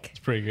sick. It's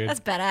pretty good. That's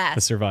badass. I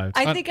survived.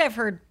 I think I've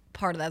heard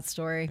part of that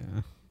story.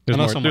 Yeah. There's I know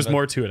more, someone there's that-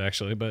 more to it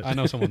actually, but I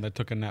know someone that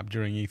took a nap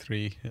during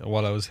E3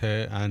 while I was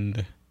here,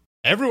 and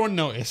everyone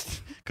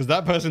noticed because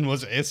that person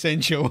was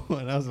essential.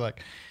 And I was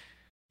like,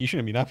 you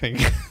shouldn't be napping.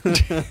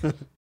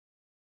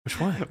 which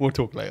one? We'll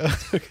talk later.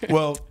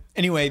 Well,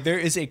 anyway, there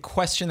is a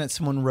question that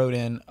someone wrote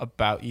in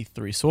about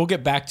E3. So we'll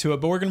get back to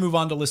it, but we're going to move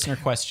on to listener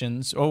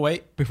questions. Oh,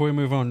 wait. Before we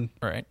move on,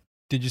 All right.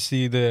 did you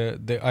see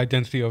the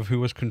identity of who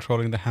was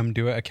controlling the Ham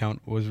Duet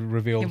account was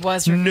revealed? It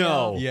was No.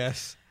 revealed.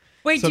 Yes.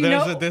 Wait, So do you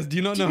know? do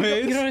you not know who it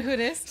is? You don't know who it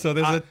is? So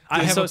there's a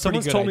I have a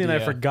someone's pretty told good me and I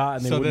idea. forgot,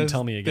 and they wouldn't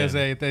tell me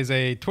again. There's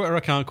a Twitter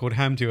account called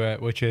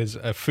Hamduet, which is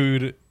a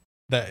food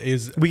that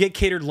is, We get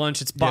catered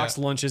lunch. It's boxed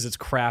lunches. It's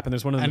crap, and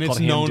there's one of them and called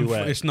it's known Ham for,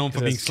 Duet. it's known for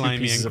It being has 2 slimy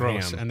pieces and of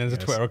gross. ham. And there's a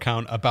Yes. Twitter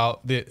account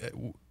about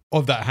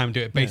of that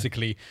Hamduet,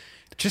 basically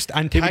just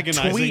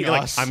antagonizing tweet,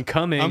 us. like, I'm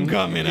coming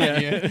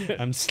at you.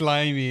 I'm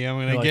slimy. I'm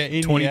gonna Like, get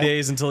in 20 here.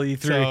 days until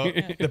E3.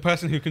 So the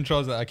person who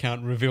controls that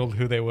account revealed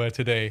who they were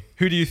today.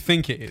 Who do you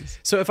think it is?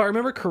 So if I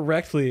remember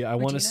correctly, I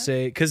want to Regina?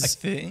 say I because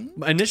think.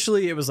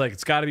 initially it was like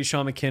it's got to be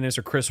Sean McInnes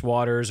or Chris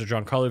Waters or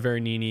Giancarlo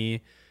Veronini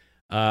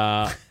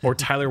or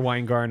Tyler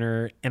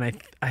Weingartner, and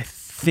I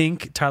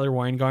think Tyler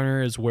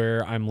Weingartner is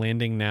where I'm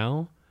landing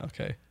now,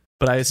 Okay.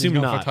 but I assume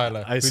going not. for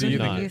Tyler. I Who do assume you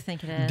Who think not. do you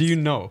think it is? Do you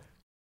know?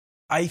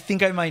 I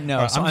think I might know.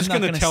 Alright, so I'm just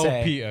not gonna tell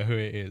say. Peter who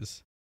it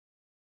is.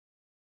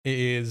 It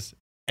is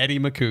Eddie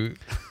McCoo.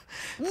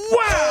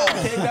 Wow,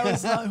 that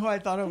was not who I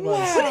thought it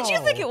was. Who did you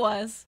think it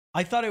was?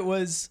 I thought it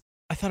was.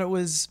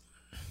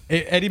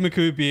 Eddie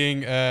McCoo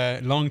being a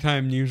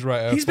longtime news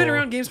writer. He's been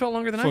around GameSpot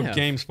longer than for I have.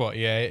 GameSpot,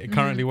 yeah.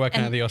 Currently working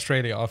And- at the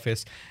Australia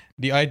office.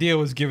 The idea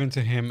was given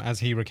to him,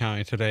 as he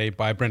recounted today,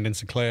 by Brendan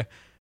Sinclair,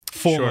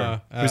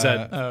 former Sure. Who's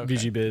at okay.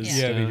 VG Biz?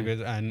 yeah,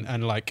 VG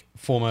and like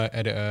former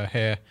editor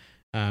here.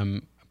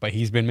 But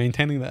he's been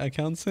maintaining that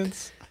account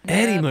since.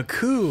 Eddie Yep.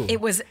 McCoo.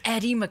 It was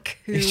Eddie McCoo.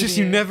 It's just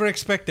you never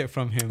expect it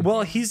from him.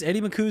 Well,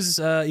 Eddie McCoo's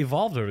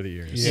evolved over the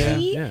years. Yeah.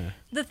 See? Yeah.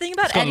 The thing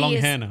about He's got Eddie long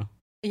is, hair now.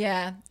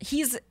 yeah,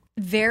 he's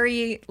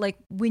very like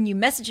when you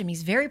message him,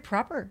 he's very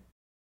proper.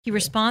 He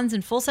responds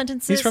in full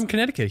sentences. He's from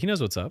Connecticut. He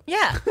knows what's up.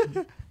 Yeah.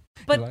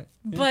 But Like,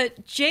 yeah.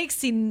 but Jake's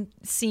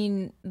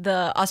seen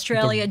the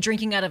Australia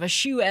drinking out of a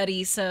shoe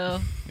Eddie,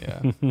 so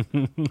Yeah.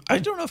 I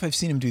don't know if I've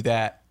seen him do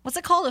that. what's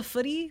it called? A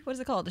footy? What is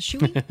it called? A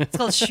shoey? It's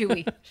called a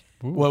shoey.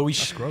 Well, I Don't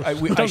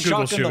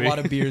shotgunned Google a lot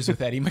of beers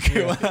with Eddie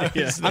McCoo.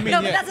 Yeah. I mean, No,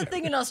 but yeah. that's the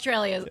thing in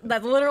Australia.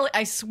 That literally,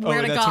 I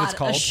swear to that's what it's God, a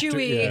called?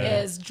 shoey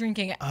Yeah. is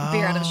drinking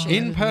beer out of a shoe.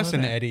 In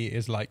person, Eddie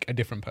is like a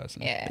different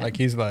person. Yeah. Like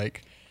he's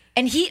like,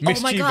 And he, oh my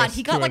God, mischievous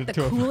he got like the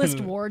to a- coolest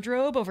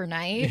wardrobe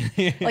overnight.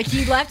 Like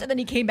he left and then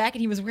he came back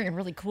and he was wearing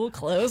really cool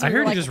clothes. I We were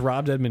heard like, he just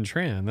robbed Edmund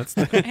Tran. That's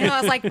and I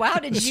was like, wow,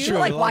 did you true.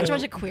 like Love watch it. a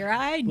bunch of Queer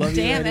Eye? Love you,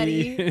 Damn,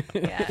 Eddie. Eddie.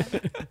 Yeah.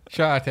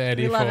 shout out to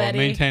Eddie We for love Eddie.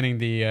 maintaining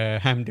the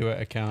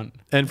Hamduet account.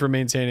 and for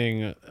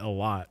maintaining a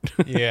lot.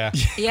 Yeah.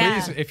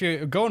 Yeah. Please, if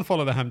you go and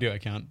follow the Hamduet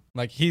account,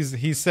 like he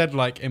said,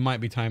 like it might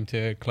be time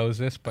to close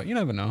this, but you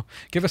never know.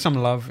 Give us some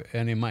love,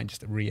 and it might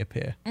just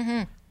reappear.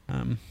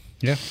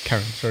 Yeah,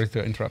 Karen. Sorry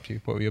to interrupt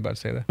you. What were you about to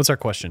say there? What's our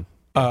question?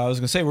 I was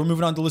going to say, we're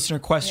moving on to listener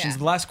questions. Yeah.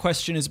 The last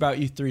question is about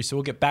E3, so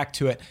we'll get back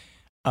to it.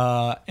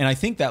 And I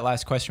think that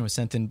last question was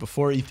sent in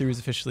before E3 was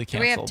officially Do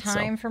we have canceled.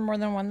 time for more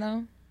than one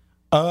though?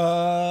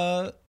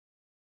 So.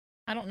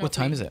 I don't know. What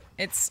time is it?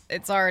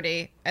 It's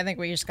already. I think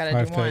we just got to do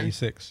one.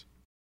 5:36.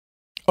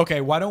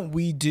 Okay, why don't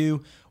we do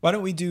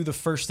the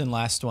first and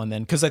last one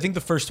then? Because I think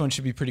the first one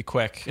should be pretty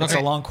quick. It's a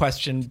Okay. long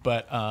question,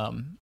 but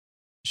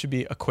should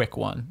be a quick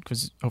one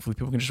because hopefully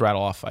people can just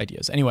rattle off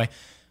ideas. Anyway,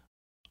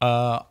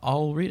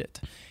 I'll read it.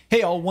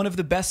 Hey all, one of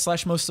the best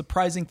 / most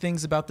surprising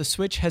things about the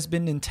Switch has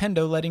been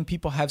Nintendo letting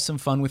people have some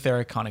fun with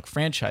their iconic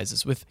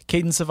franchises. With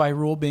Cadence of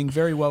Hyrule being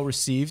very well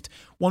received,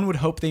 one would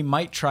hope they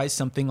might try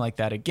something like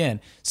that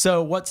again.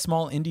 So what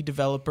small indie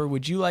developer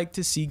would you like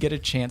to see get a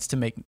chance to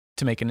make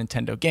a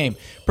Nintendo game?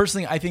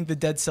 Personally, I think the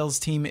Dead Cells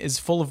team is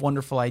full of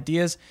wonderful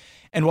ideas,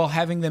 and while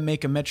having them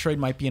make a Metroid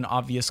might be an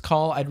obvious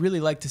call, I'd really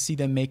like to see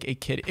them make a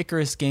Kid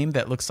Icarus game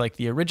that looks like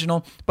the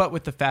original, but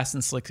with the fast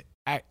and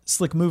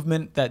slick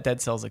movement that Dead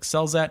Cells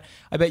excels at.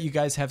 I bet you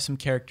guys have some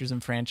characters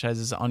and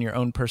franchises on your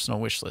own personal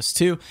wish list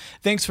too.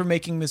 Thanks for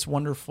making this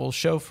wonderful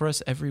show for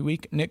us every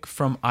week. Nick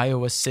from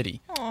Iowa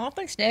City. Oh,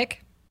 thanks,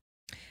 Nick.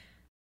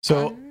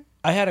 So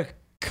I had a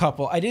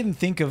couple. I didn't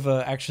think of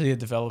actually a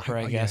developer,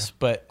 I Yeah. guess,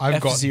 but I've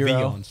got the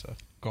F-Zero. answer.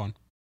 Go on.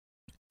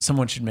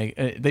 Someone should make.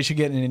 They should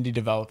get an indie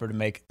developer to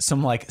make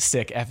some like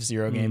sick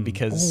F-Zero game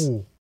because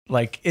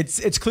like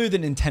it's clear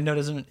that Nintendo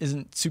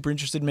isn't super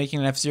interested in making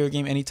an F-Zero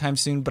game anytime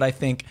soon. But I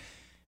think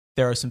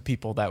there are some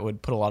people that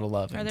would put a lot of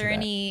love. Are into there that.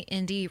 any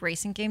indie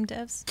racing game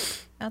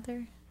devs out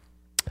there?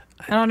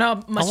 I don't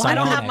know much. lot I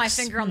don't of have my Psyonix.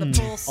 finger on the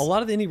pulse. A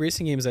lot of the indie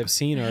racing games I've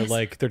seen are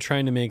like they're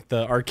trying to make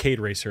the arcade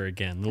racer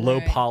again, the low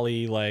Right.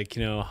 poly, like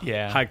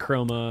Yeah. high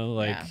chroma,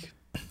 like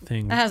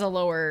thing. That has a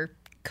lower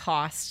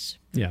cost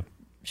Yeah.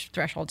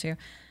 threshold too.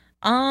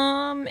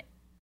 I'm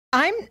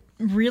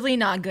really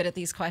not good at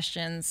these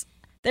questions.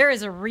 There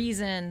is a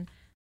reason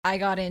I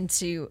got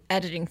into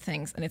editing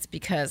things, and it's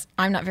because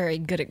I'm not very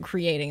good at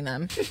creating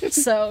them.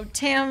 So,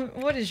 Tam,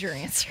 what is your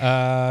answer?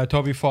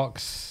 Toby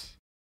Fox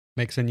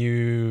makes a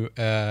new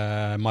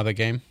Mother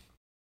game.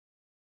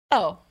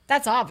 Oh,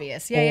 that's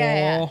obvious.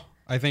 Yeah. Or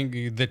I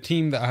think the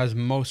team that has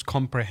most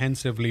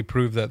comprehensively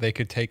proved that they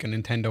could take a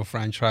Nintendo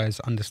franchise,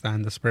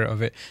 understand the spirit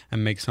of it,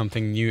 and make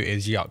something new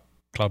is Yacht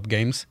Club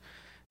Games.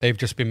 They've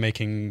just been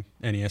making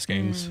NES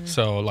games.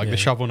 So, like Yeah. the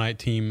Shovel Knight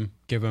team,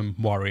 give them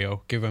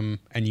Wario, give them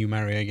a new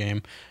Mario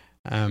game.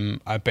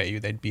 I bet you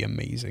they'd be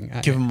amazing.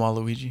 At Give it. him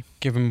Waluigi.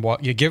 Give them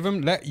what you give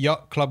them. Let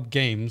Yacht Club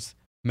Games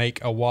make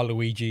a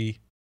Waluigi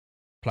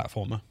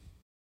platformer.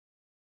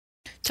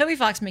 Toby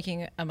Fox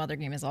making a Mother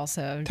game is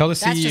also Tell the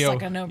that's just CEO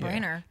like a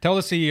no-brainer. Tell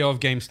the CEO of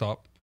GameStop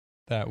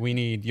that we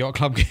need Yacht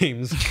Club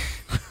Games.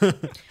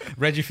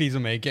 Reggie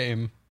Fils-Aimé, get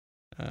him.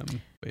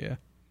 But yeah.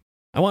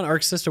 I want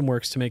Arc System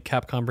Works to make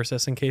Capcom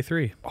vs.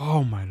 SNK3.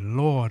 Oh my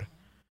lord,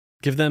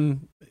 Give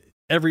them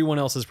everyone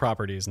else's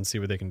properties and see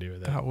what they can do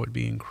with it. that would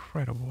be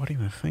incredible. What do you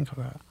even think of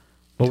that?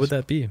 What would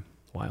that be?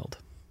 Wild.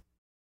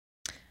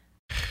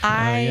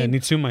 Yeah,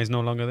 Nitsuma is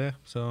no longer there,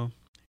 so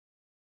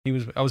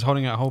I was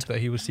holding out hope that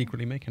he was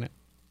secretly making it.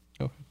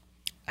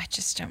 I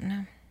just don't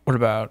know. What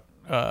about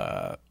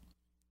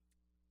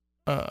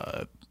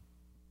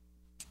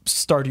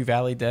Stardew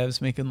Valley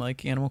devs making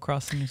like Animal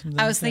Crossing or something?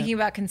 I was like thinking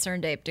about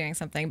Concerned Ape doing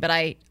something, but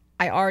I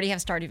already have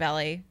Stardew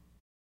Valley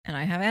and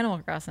I have Animal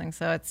Crossing,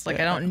 so it's like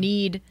I don't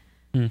need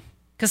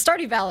because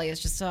Stardew Valley is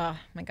just oh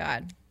my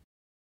god,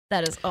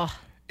 that is oh.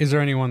 Is there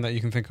anyone that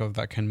you can think of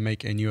that can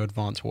make a new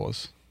Advance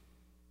Wars?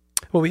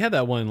 Well, we had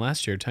that one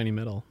last year, Tiny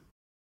Metal.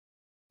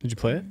 Did you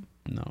play it?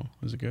 No.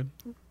 Was it good?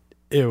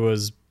 It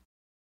was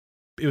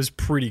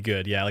pretty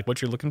good. Yeah, like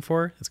what you're looking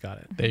for, it's got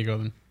it. There you go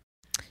then.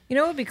 You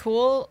know what would be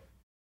cool?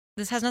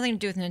 This has nothing to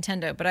do with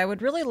Nintendo, but I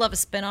would really love a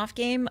spin-off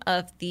game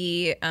of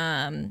the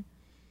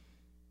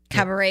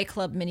Cabaret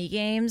Club mini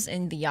games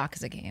in the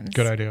Yakuza games.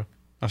 Good idea.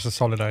 That's a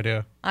solid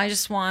idea. I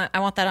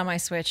want that on my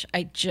Switch.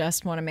 I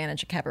just want to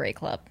manage a Cabaret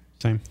Club.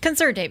 Same.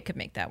 Concerned Ape could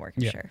make that work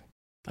for sure.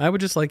 I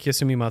would just like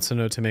Yasumi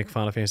Matsuno to make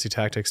Final Fantasy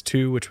Tactics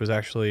 2, which was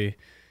actually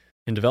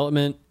in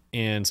development,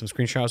 and some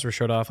screenshots were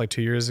showed off like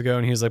 2 years ago,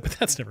 and he was like, but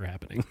that's never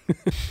happening.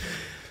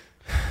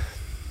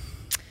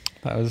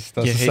 That's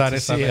You the hate to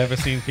saddest see I've it. ever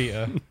seen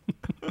Peter.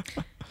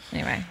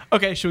 Anyway.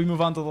 Okay, should we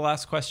move on to the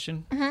last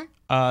question?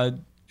 Mm-hmm.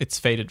 It's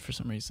faded for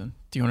some reason.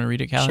 Do you want to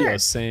read it, Callie? Sure. Yeah,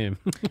 same.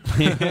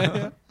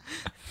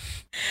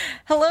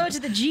 Hello to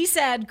the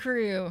GSAD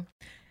crew.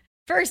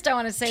 First, I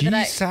want to say that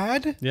I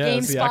sad? Yeah,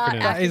 that's the GameSpot acronym.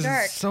 That After is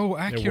Dark. so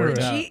worked accurate.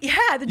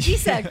 out. the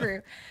GSAD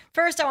crew.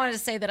 First, I wanted to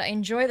say that I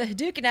enjoy the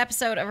Hadouken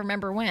episode of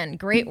Remember When.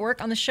 Great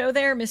work on the show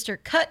there, Mr.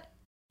 Cut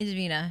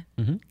Isvina.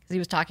 Because he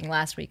was talking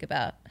last week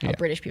about how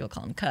British people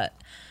call him Cut.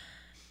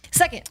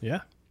 Second,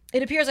 Yeah.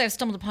 it appears I have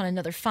stumbled upon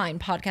another fine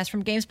podcast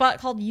from GameSpot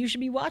called You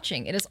Should Be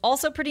Watching. It is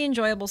also pretty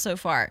enjoyable so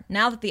far.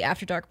 Now that the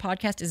After Dark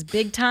podcast is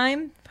big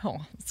time,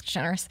 it's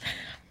generous.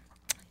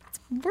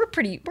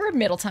 We're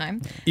middle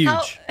time.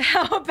 Huge.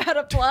 How about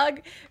a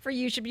plug for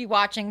You Should Be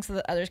Watching so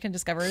that others can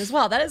discover it as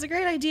well? That is a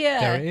great idea.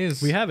 There it is.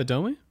 We have it,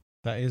 don't we?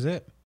 That is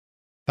it.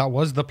 That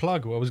was the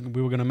plug. We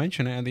were going to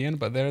mention it at the end,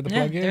 but there the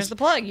plug is. There's the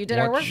plug. You did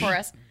our work Watch. for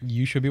us.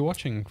 You should be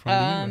watching from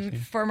the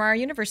university. From our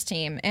Universe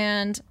team.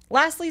 And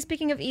lastly,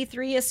 speaking of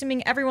E3,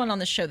 assuming everyone on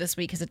the show this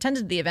week has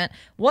attended the event,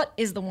 what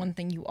is the one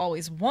thing you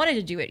always wanted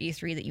to do at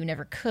E3 that you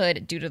never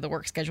could due to the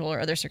work schedule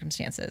or other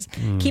circumstances?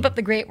 Keep up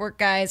the great work,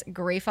 guys.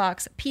 Gray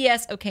Fox.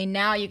 P.S. Okay,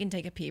 now you can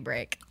take a pee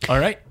break. All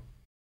right.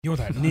 You're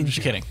that I'm just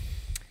kidding.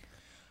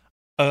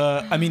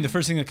 I mean, the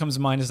first thing that comes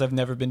to mind is I've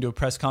never been to a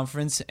press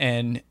conference,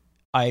 and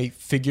I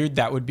figured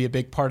that would be a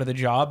big part of the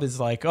job is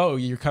like, oh,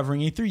 you're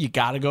covering E3. You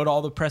got to go to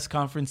all the press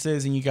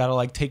conferences and you got to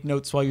like take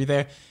notes while you're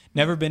there.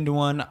 Never been to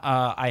one.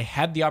 I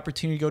had the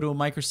opportunity to go to a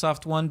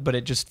Microsoft one, but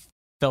it just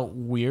felt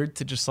weird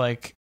to just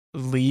like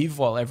leave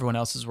while everyone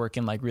else is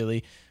working like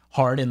really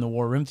hard in the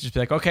war room to just be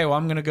like, okay, well,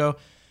 I'm going to go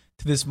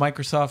to this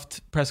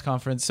Microsoft press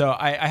conference. So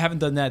I haven't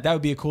done that. That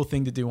would be a cool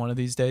thing to do one of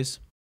these days.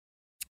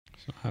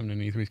 It's not happening.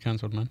 E3's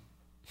cancelled, man.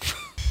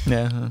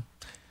 Yeah.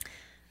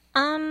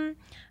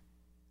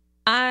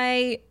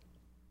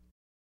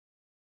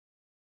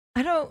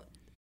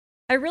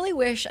 I really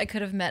wish I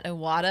could have met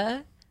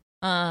Iwata.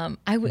 I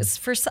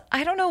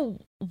don't know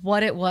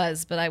what it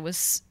was, but I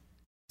was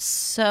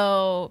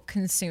so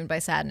consumed by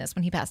sadness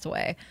when he passed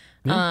away.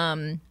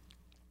 And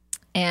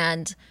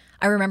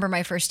I remember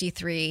my first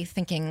E3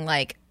 thinking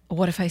like,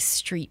 what if I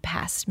street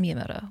past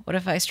Miyamoto? What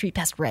if I street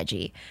past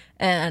Reggie?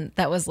 And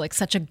that was like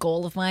such a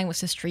goal of mine, was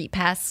to street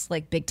past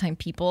like big time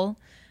people.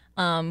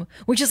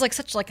 Which is like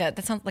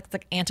that sounds like the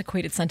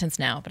antiquated sentence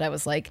now, but I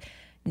was like,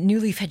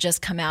 New Leaf had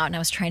just come out and I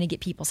was trying to get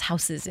people's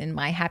houses in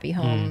my Happy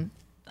Home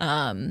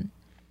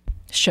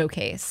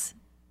showcase.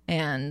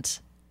 And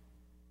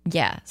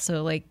yeah,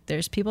 so like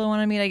there's people I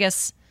want to meet, I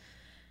guess.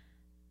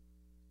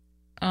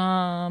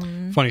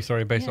 Funny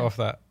story based off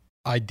that.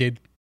 I did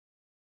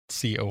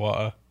see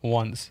Iwata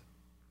once,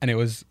 and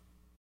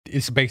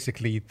it's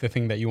basically the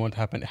thing that you want to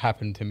happen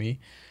happened to me.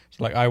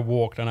 So like I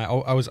walked and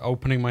I was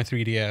opening my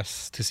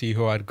 3DS to see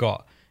who I'd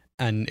got,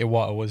 and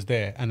Iwata was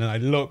there, and then I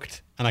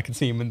looked and I could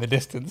see him in the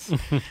distance,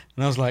 and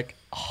I was like,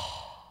 oh.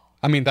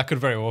 I mean, that could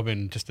very well have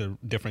been just a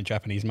different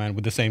Japanese man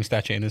with the same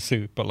stature in a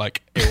suit, but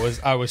like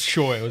I was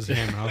sure it was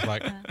him, and I was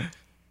like,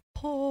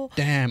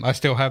 damn, I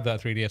still have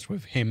that 3DS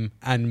with him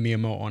and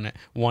Miyamoto on it.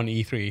 One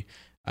E3,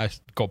 I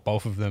got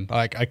both of them.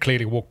 Like I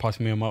clearly walked past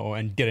Miyamoto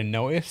and didn't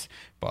notice,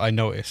 but I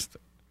noticed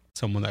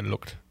someone that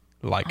looked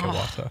like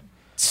Iwata.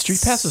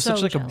 Street Pass was So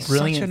such like jealous. a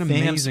brilliant Such an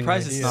thing. I'm amazing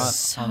surprised idea.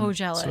 it's not So on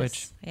jealous.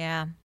 Switch.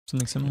 Yeah.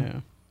 Something similar. Yeah.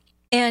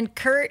 And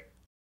Kurt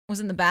was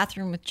in the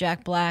bathroom with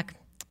Jack Black.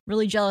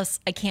 Really jealous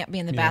I can't be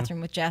in the bathroom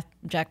with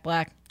Jack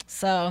Black.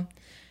 So,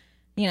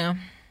 you know,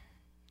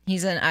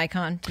 he's an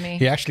icon to me.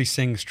 He actually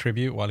sings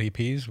tribute while he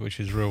pees, which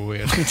is real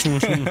weird.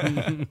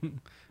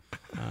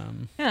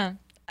 Yeah.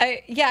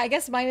 I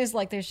guess mine is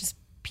like there's just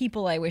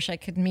people I wish I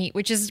could meet,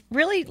 which is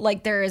really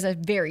like there is a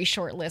very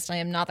short list. I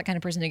am not the kind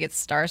of person who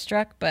gets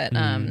starstruck, but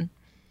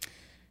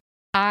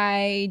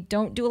I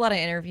don't do a lot of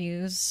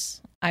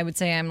interviews. I would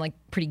say I'm like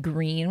pretty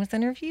green with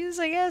interviews,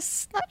 I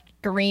guess. Not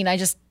green, I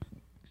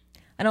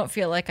don't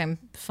feel like I'm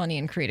funny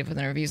and creative with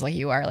interviews like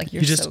you are. Like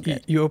you're so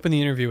good. You open the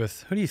interview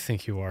with, "Who do you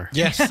think you are?"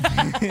 Yes.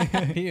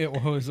 He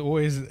has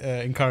always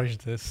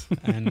encouraged this.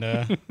 And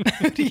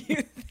Who do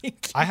you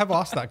think? I have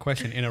asked that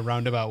question in a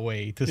roundabout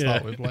way to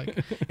start with. Like,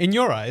 in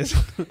your eyes.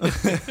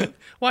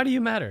 Why do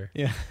you matter?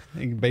 Yeah,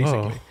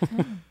 basically.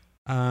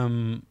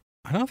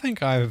 I don't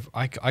think I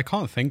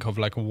can't think of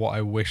like what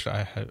I wish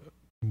I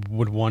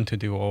would want to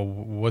do or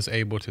was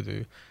able to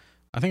do.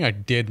 I think I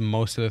did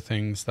most of the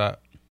things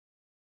that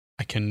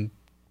I can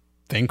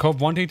think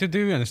of wanting to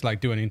do, and it's like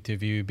do an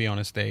interview, be on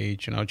a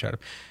stage, you know,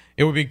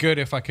 it would be good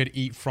if I could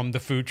eat from the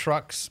food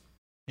trucks,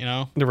 you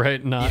know,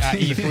 Right, not at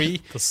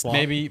E3. the slot.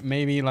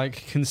 maybe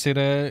like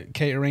consider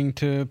catering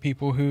to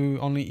people who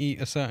only eat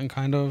a certain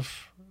kind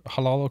of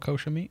halal or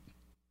kosher meat.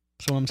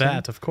 That's what I'm saying.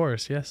 That, of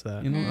course, yes,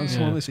 that. You know, that's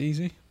Yeah. one that's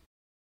easy.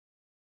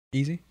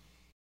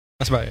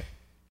 That's about it.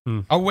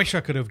 I wish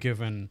I could have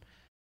given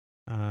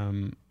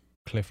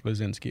Cliff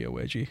Blazinski a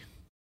wedgie.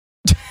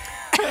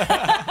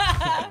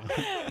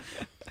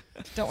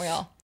 Don't we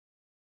all?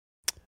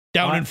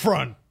 Down in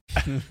front.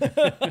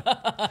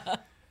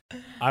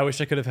 I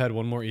wish I could have had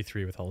one more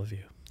E3 with all of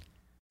you.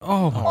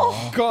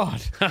 Oh,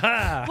 God.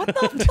 What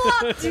the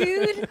fuck,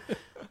 dude?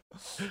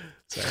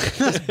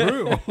 That's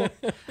brutal.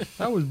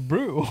 That was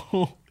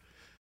brutal.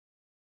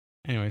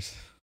 Anyways,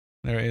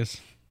 there it is.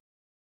 Is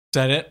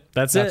that it?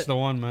 That's That's it. the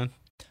one, man.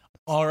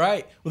 All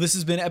right. Well, this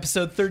has been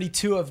episode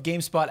 32 of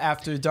GameSpot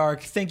After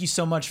Dark. Thank you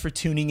so much for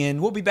tuning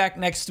in. We'll be back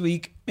next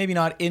week. Maybe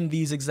not in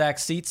these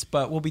exact seats,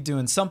 but we'll be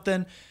doing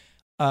something.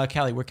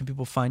 Callie, where can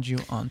people find you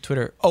on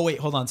Twitter? Oh, wait,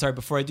 hold on. Sorry.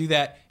 Before I do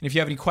that, and if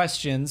you have any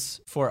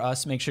questions for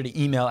us, make sure to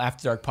email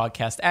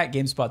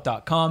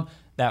afterdarkpodcast@gamespot.com.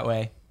 That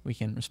way we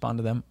can respond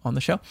to them on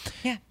the show.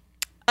 Yeah.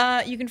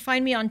 You can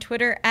find me on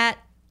Twitter at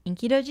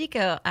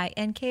Inkydojiko,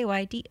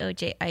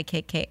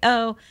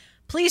 INKYDOJIKKO.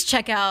 Please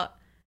check out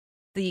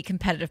the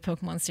competitive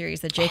Pokemon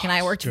series that Jake and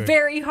I worked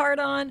very hard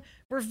on.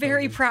 We're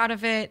very proud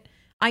of it.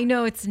 I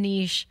know it's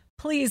niche.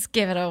 Please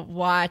give it a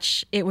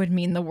watch. It would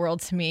mean the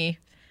world to me.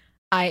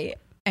 I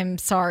am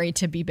sorry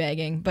to be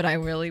begging, but I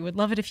really would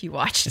love it if you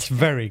watched. It's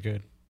very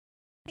good.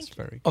 Thank It's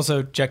very good.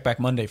 Also, check back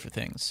Monday for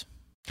things.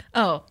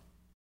 Oh,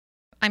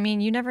 I mean,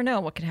 you never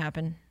know what could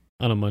happen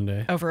On a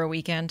Monday. over a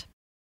weekend.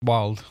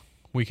 Wild.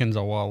 Weekends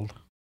are wild.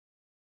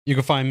 You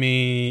can find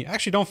me.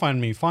 Actually, don't find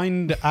me.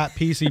 Find at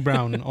PC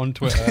Brown on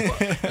Twitter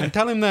and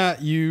tell him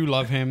that you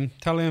love him.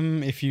 Tell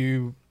him if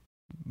you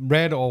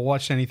read or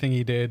watched anything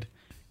he did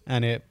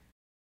and it,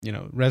 you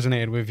know,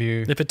 resonated with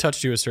you, If it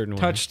touched you a certain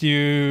way. touched you,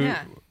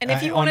 Yeah. And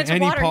if you on wanted to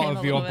any water part him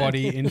of a your little bit.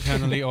 body,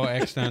 internally or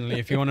externally,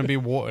 if you want to be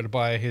watered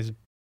by his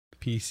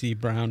PC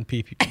Brown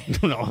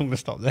PP. No, I'm gonna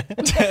stop there.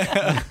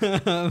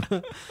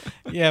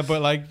 Yeah,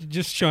 but like,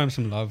 just show him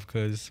some love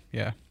because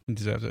yeah, he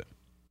deserves it.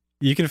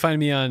 You can find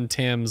me on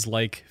Tam's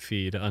like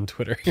feed on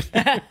Twitter. Go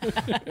to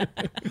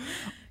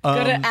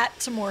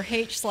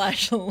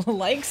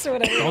 @TamorH/likes or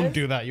whatever. Don't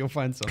do that. You'll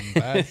find some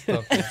bad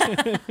stuff.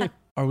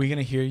 Are we going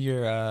to hear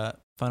your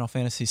Final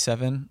Fantasy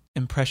VII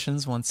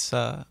impressions once...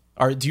 do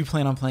you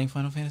plan on playing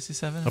Final Fantasy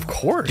VII? Of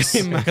course.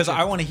 Because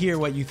I want to hear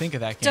what you think of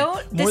that game.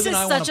 This is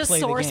such a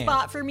sore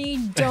spot for me.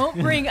 Don't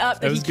bring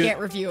up that he can't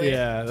review it.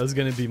 Yeah, that was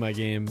going to be my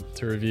game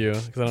to review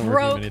because I don't review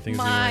Broke anything.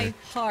 my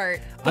heart.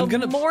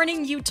 The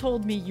morning you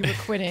told me you were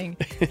quitting,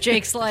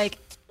 Jake's like,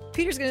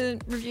 Peter's going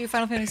to review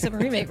Final Fantasy VII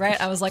Remake, right?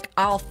 I was like,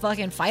 I'll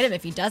fucking fight him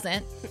if he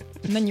doesn't.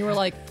 And then you were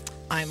like,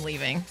 I'm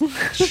leaving.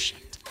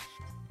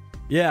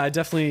 Yeah, I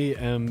definitely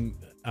am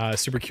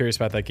super curious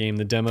about that game.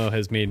 The demo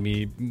has made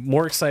me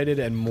more excited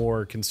and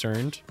more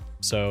concerned.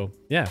 So,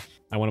 yeah,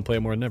 I want to play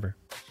it more than ever.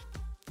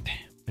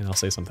 And I'll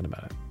say something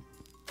about it.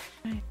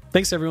 Right.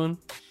 Thanks, everyone.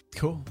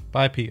 Cool.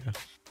 Bye, Peter.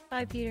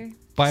 Bye, Peter.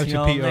 Bye See to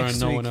y'all Peter next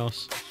and no week. one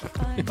else.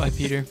 Bye. Bye,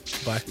 Peter.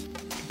 Bye.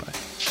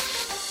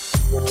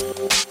 Bye.